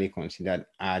typically considered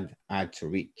hard to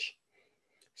reach.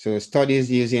 So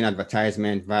studies using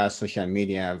advertisement via social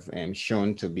media have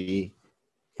shown to be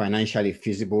financially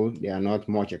feasible. They are not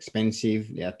much expensive.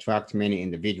 They attract many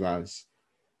individuals.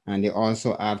 and they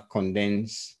also have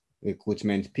condensed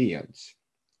recruitment periods.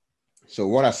 So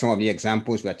what are some of the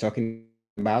examples we're talking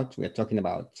about? We're talking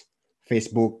about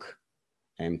Facebook,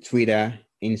 Twitter,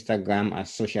 Instagram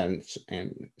as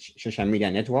social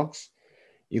media networks.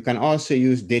 You can also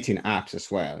use dating apps as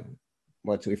well.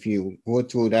 But if you go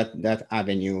through that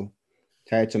avenue,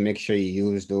 try to make sure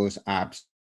you use those apps.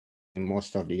 And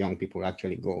most of the young people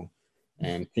actually go.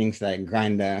 Things like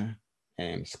Grindr,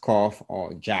 Scuff,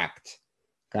 or Jacked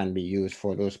can be used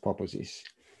for those purposes.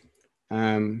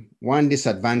 One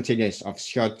disadvantage of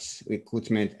short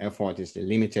recruitment effort is the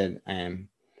limited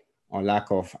or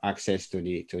lack of access to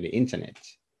the internet.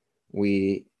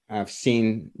 We have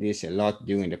seen this a lot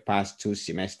during the past 2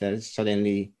 semesters.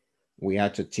 Suddenly, we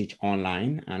had to teach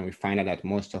online, and we find out that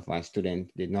most of our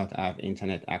students did not have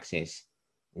internet access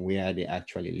where they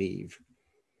actually live.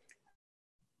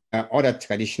 Other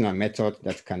traditional methods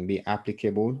that can be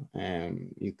applicable,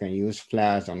 you can use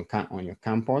flyers on your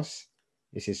campus.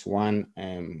 This is one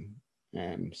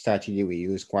strategy we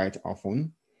use quite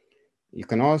often. You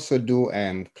can also do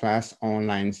class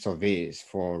online surveys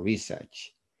for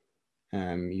research.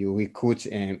 You recruit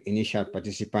initial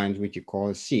participants, which you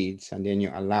call seeds, and then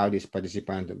you allow these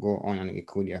participants to go on and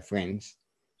recruit their friends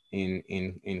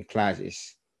in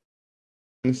classes.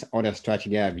 Other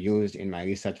strategy I've used in my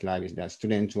research lab is that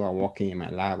students who are working in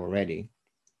my lab already,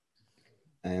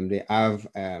 they have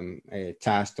a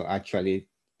task to actually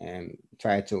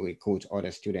try to recruit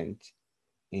other students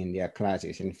in their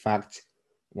classes. In fact,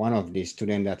 one of the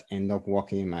students that ended up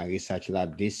working in my research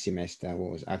lab this semester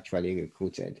was actually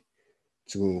recruited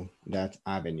through that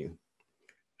avenue.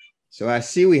 So I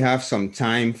see we have some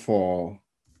time for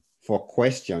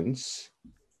questions.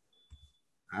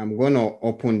 I'm going to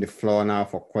open the floor now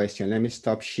for questions. Let me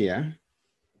stop share.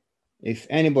 If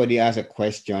anybody has a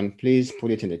question, please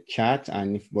put it in the chat.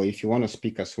 And if you want to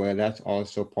speak as well, that's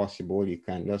also possible. You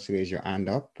can just raise your hand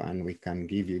up and we can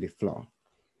give you the floor.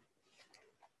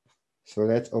 So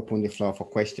let's open the floor for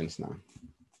questions now.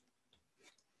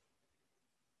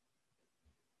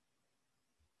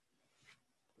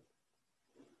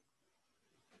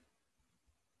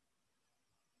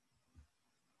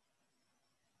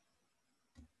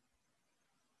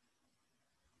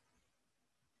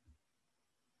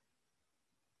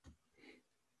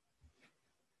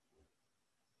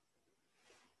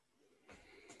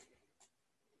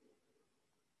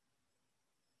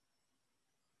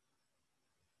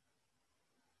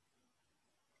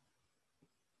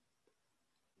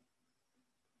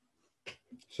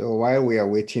 So while we are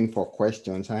waiting for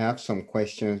questions, I have some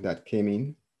questions that came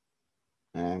in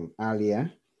earlier.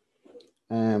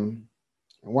 One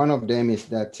of them is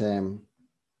that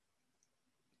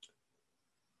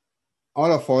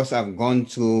all of us have gone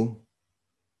through.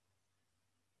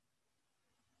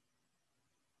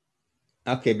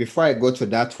 Okay, before I go to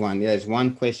that one, there's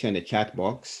one question in the chat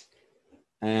box.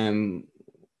 Were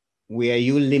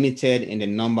you limited in the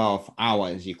number of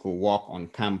hours you could work on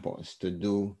campus to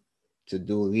do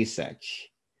research?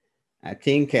 I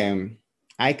think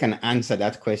I can answer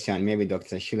that question. Maybe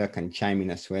Dr. Shuler can chime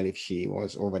in as well if she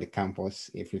was over the campus,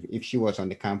 if she was on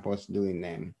the campus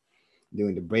during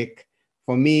the break.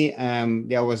 For me,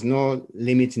 there was no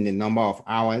limit in the number of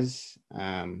hours.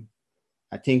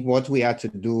 I think what we had to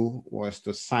do was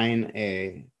to sign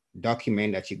a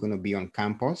document that you're going to be on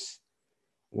campus.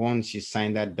 Once you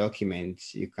sign that document,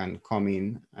 you can come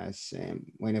in as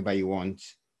whenever you want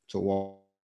to work.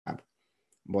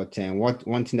 But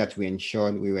one thing that we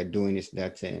ensured we were doing is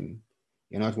that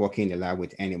you're not working in the lab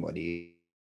with anybody.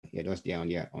 You're just there on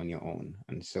your own.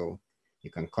 And so you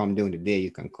can come during the day,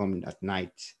 you can come at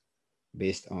night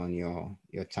based on your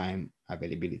time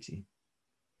availability.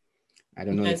 I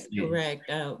don't know. That's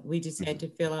correct. We just had to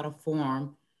fill out a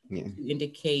form to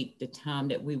indicate the time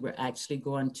that we were actually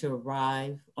going to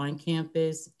arrive on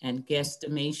campus and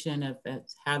guesstimation of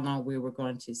how long we were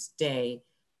going to stay.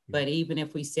 But even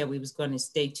if we said we was going to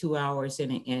stay 2 hours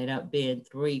and it ended up being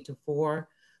 3 to 4,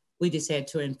 we just had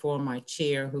to inform our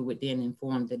chair, who would then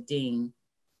inform the dean.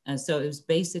 And so it was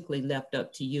basically left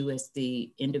up to you as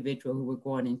the individual who were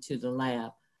going into the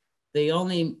lab. The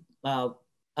only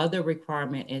other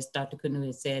requirement, as Dr. Kanu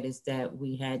has said, is that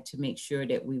we had to make sure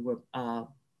that we were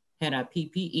had our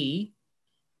PPE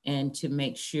and to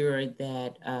make sure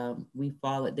that we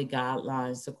followed the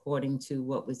guidelines according to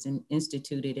what was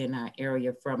instituted in our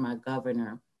area from our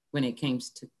governor when it came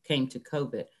to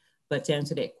COVID. But to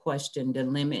answer that question, the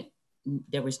limit,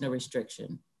 there was no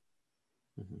restriction.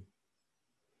 Mm-hmm.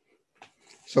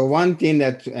 So one thing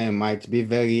that might be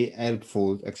very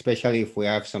helpful, especially if we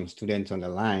have some students on the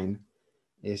line,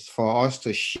 is for us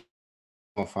to share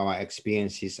of our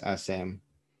experiences as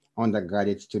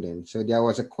undergraduate student. So there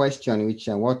was a question which,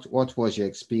 what was your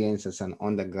experience as an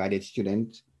undergraduate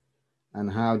student,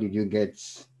 and how did you get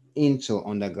into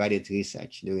undergraduate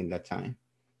research during that time?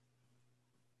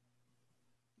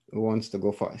 Who wants to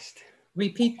go first?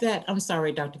 Repeat that. I'm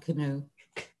sorry, Dr. Canoe.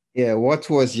 Yeah, what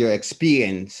was your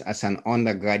experience as an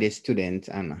undergraduate student,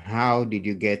 and how did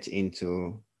you get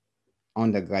into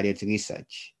undergraduate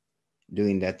research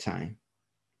during that time?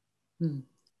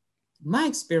 My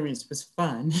experience was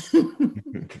fun.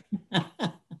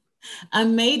 I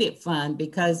made it fun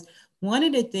because one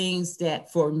of the things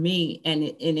that for me, and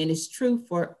it is true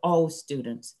for all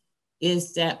students,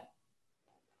 is that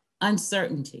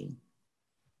uncertainty.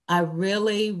 I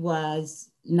really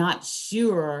was not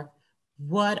sure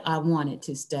what I wanted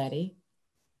to study.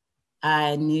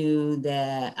 I knew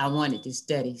that I wanted to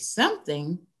study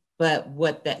something, but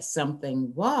what that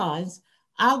something was,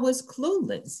 I was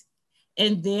clueless.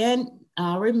 And then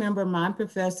I remember my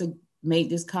professor made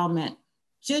this comment,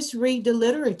 just read the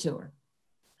literature,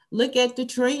 look at the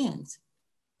trends,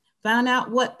 find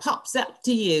out what pops up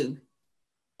to you.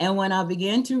 And when I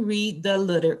began to read the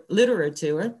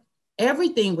literature,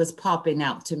 everything was popping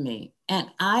out to me. And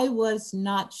I was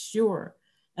not sure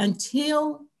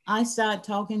until I started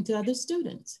talking to other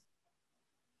students.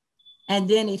 And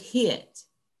then it hit,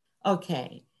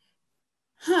 okay,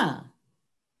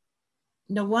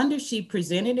 no wonder she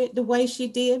presented it the way she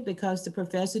did, because the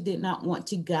professor did not want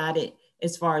to guide it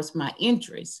as far as my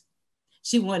interests.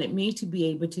 She wanted me to be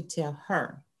able to tell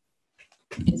her.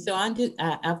 And so after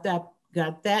I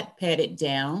got that patted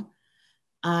down,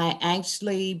 I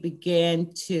actually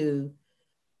began to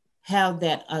have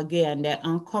that, again, that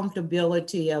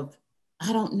uncomfortability of,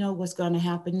 I don't know what's going to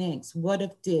happen next. What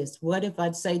if this? What if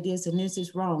I say this and this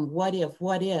is wrong? What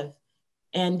if?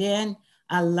 And then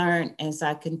I learned, as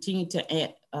I continued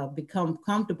to become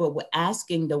comfortable with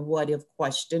asking the what if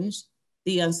questions,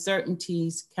 the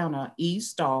uncertainties kind of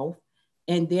eased off.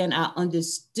 And then I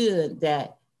understood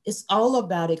that it's all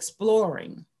about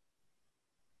exploring.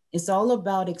 It's all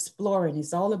about exploring.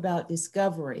 It's all about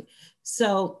discovery.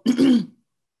 So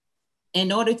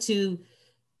in order to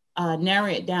narrow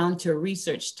it down to a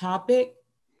research topic,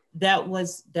 that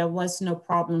was no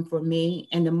problem for me.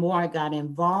 And the more I got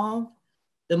involved,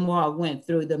 the more I went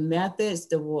through the methods,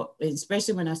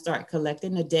 especially when I started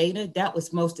collecting the data, that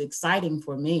was most exciting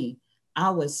for me. I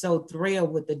was so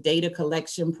thrilled with the data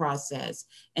collection process.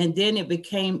 And then it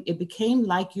became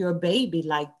like your baby,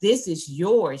 like this is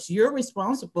yours. You're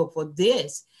responsible for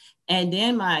this. And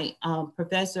then my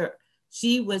professor,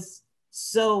 she didn't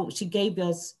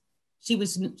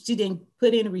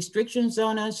put any restrictions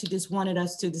on us. She just wanted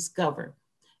us to discover.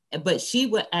 But she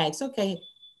would ask, okay,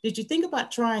 did you think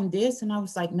about trying this? And I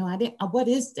was like, no, I didn't. What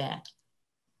is that?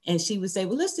 And she would say,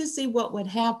 well, let's just see what would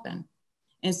happen.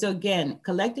 And so again,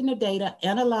 collecting the data,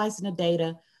 analyzing the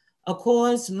data, of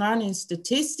course, learning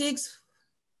statistics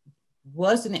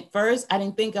wasn't at first. I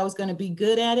didn't think I was going to be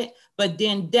good at it, but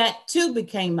then that too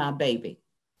became my baby.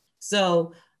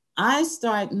 So I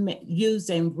started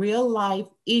using real life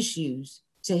issues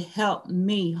to help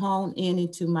me hone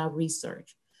into my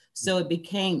research. So it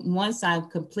became, once I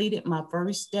completed my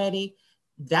first study,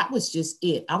 that was just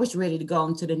it. I was ready to go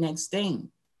on to the next thing.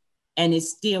 And it's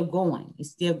still going.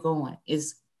 It's still going.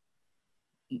 It's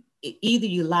either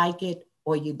you like it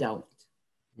or you don't.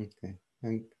 Okay.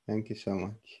 Thank you so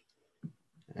much.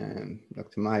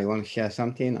 Dr. Ma, you want to share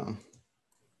something? Or?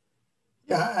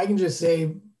 Yeah, I can just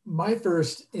say my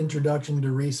first introduction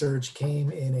to research came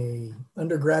in an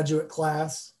undergraduate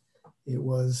class. It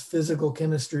was physical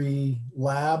chemistry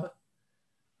lab.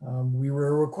 We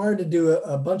were required to do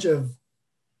a bunch of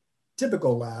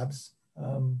typical labs,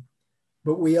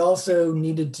 but we also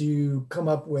needed to come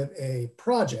up with a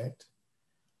project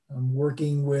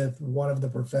working with one of the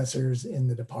professors in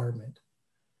the department.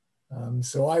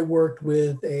 So I worked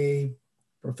with a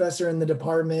professor in the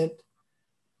department.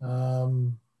 I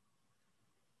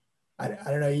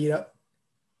don't know,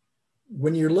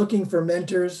 when you're looking for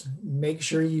mentors, make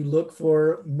sure you look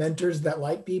for mentors that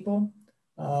like people.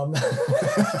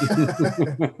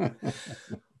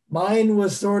 Mine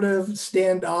was sort of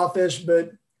standoffish,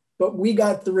 but we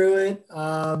got through it.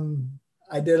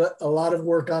 I did a lot of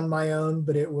work on my own,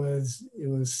 but it was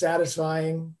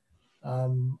satisfying.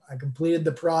 I completed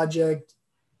the project,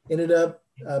 ended up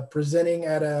presenting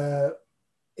at a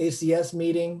ACS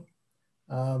meeting.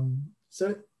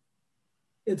 So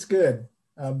it's good.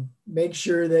 Make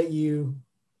sure that you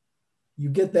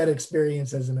get that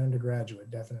experience as an undergraduate,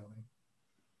 definitely.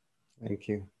 Thank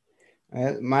you.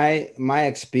 My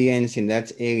experience in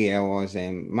that area was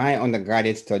my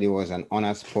undergraduate study was an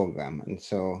honors program, and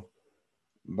so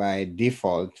by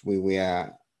default we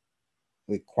were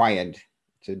required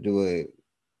to do a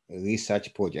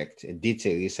research project, a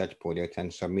detailed research project,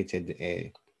 and submitted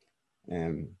a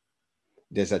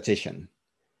dissertation.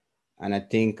 And I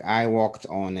think I worked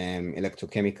on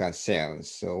electrochemical cells.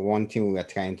 So one thing we were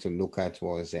trying to look at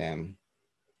was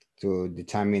to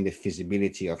determine the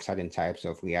feasibility of certain types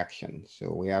of reactions.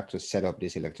 So we have to set up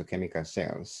these electrochemical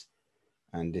cells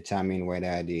and determine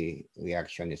whether the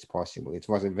reaction is possible. It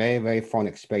was a very, very fun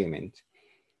experiment.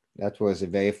 That was the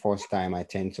very first time I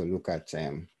tend to look at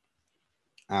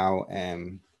how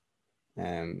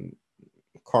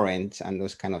current and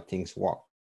those kind of things work.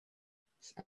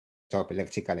 Top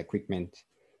electrical equipment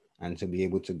and to be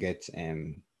able to get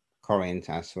current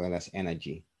as well as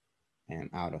energy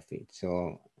out of it.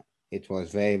 So it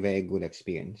was very, very good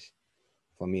experience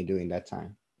for me during that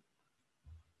time.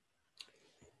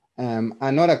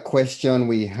 Another question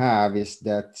we have is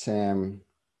that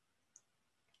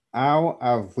how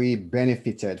have we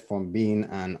benefited from being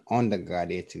an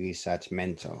undergraduate research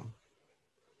mentor?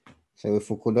 So if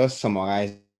we could just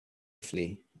summarize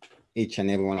briefly each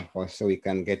and every one of us so we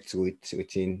can get to it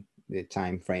within the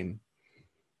time frame.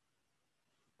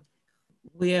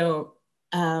 Well,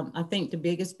 I think the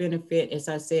biggest benefit, as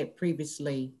I said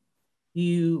previously,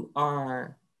 you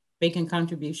are making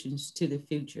contributions to the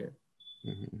future.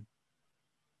 Mm-hmm.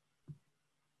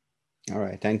 All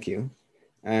right, thank you.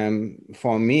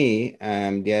 For me,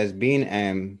 there's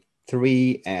been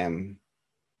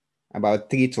about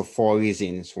 3 to 4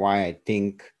 reasons why I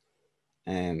think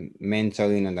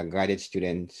mentoring undergraduate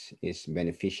students is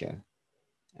beneficial.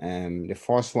 The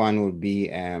first one would be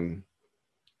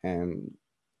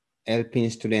helping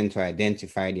students to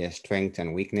identify their strengths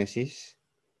and weaknesses.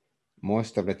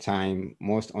 Most of the time,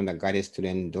 most undergraduate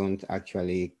students don't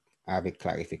actually have a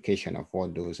clarification of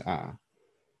what those are.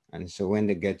 And so when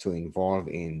they get to involve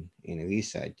in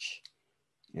research,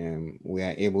 we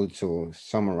are able to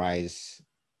summarize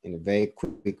in a very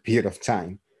quick period of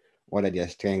time what are their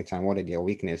strengths and what are their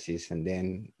weaknesses, and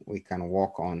then we can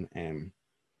work on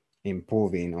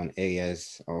improving on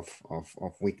areas of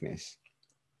weakness.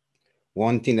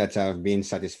 One thing that have been a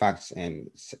satisfaction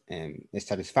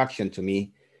to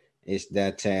me is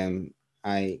that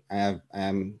I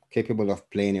am capable of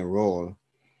playing a role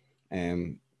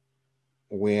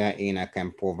wherein I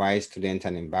can provide students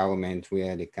an environment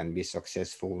where they can be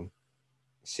successful,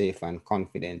 safe, and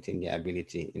confident in their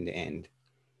ability in the end.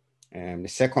 The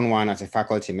second one, as a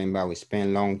faculty member, we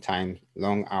spend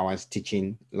long hours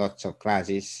teaching lots of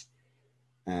classes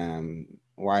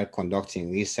while conducting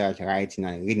research, writing,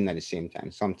 and reading at the same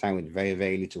time, sometimes with very,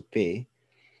 very little pay.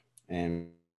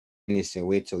 And it's a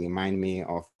way to remind me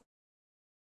of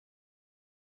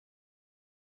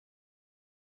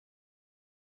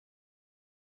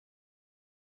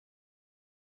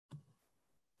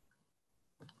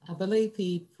I believe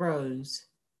he froze.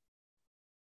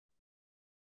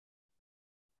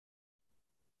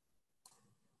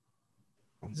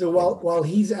 So while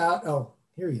he's out, oh,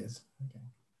 here he is. Okay.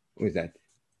 Who's that?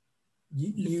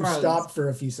 You stopped for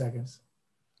a few seconds.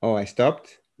 Oh, I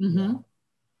stopped? Mm-hmm.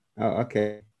 Oh,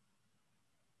 okay.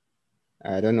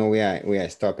 I don't know where I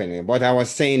stopped anyway, but I was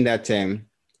saying that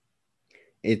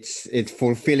it's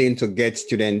fulfilling to get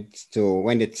students to,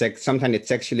 when they text, sometimes they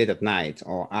text you late at night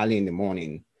or early in the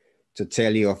morning to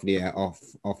tell you of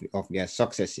their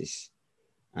successes.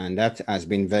 And that has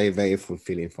been very, very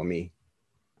fulfilling for me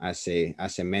as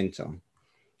a mentor.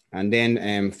 And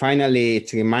then finally,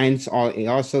 it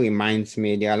also reminds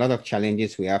me there are a lot of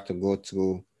challenges we have to go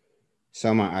through.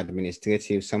 Some are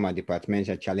administrative, some are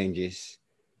departmental challenges.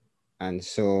 And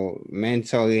so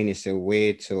mentoring is a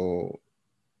way to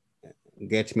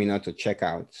get me not to check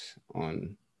out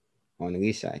on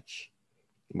research,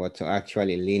 but to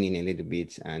actually lean in a little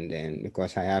bit. And then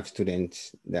because I have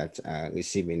students that are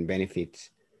receiving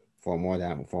benefits from what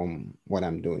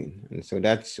I'm doing. And so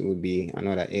that would be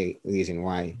another reason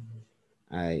why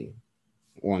I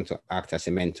want to act as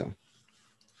a mentor.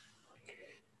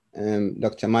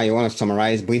 Dr. Ma, you want to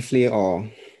summarize briefly or?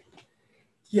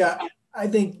 Yeah, I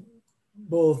think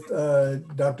both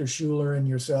Dr. Shuler and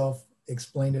yourself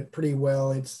explained it pretty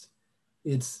well.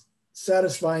 It's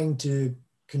satisfying to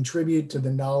contribute to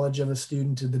the knowledge of a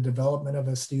student, to the development of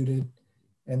a student,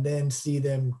 and then see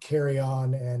them carry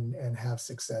on and have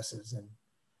successes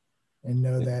and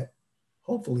know that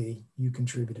hopefully you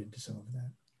contributed to some of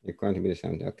that. You contributed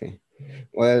something, okay.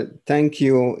 Well, thank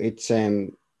you. It's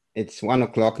 1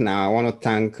 o'clock now. I want to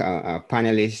thank our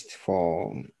panelists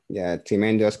for their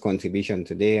tremendous contribution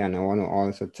today. And I want to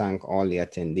also thank all the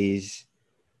attendees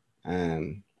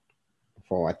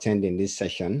for attending this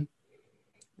session.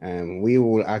 We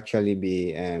will actually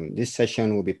be, this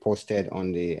session will be posted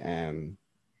on the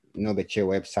NOBCChE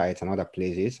website and other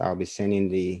places. I'll be sending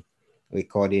the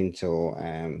recording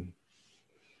to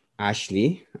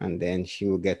Ashley, and then she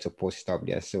will get to post up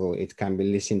there, so it can be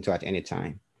listened to at any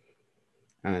time.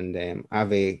 And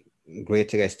have a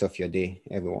great rest of your day,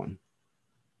 everyone.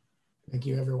 Thank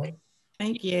you, everyone.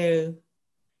 Thank you.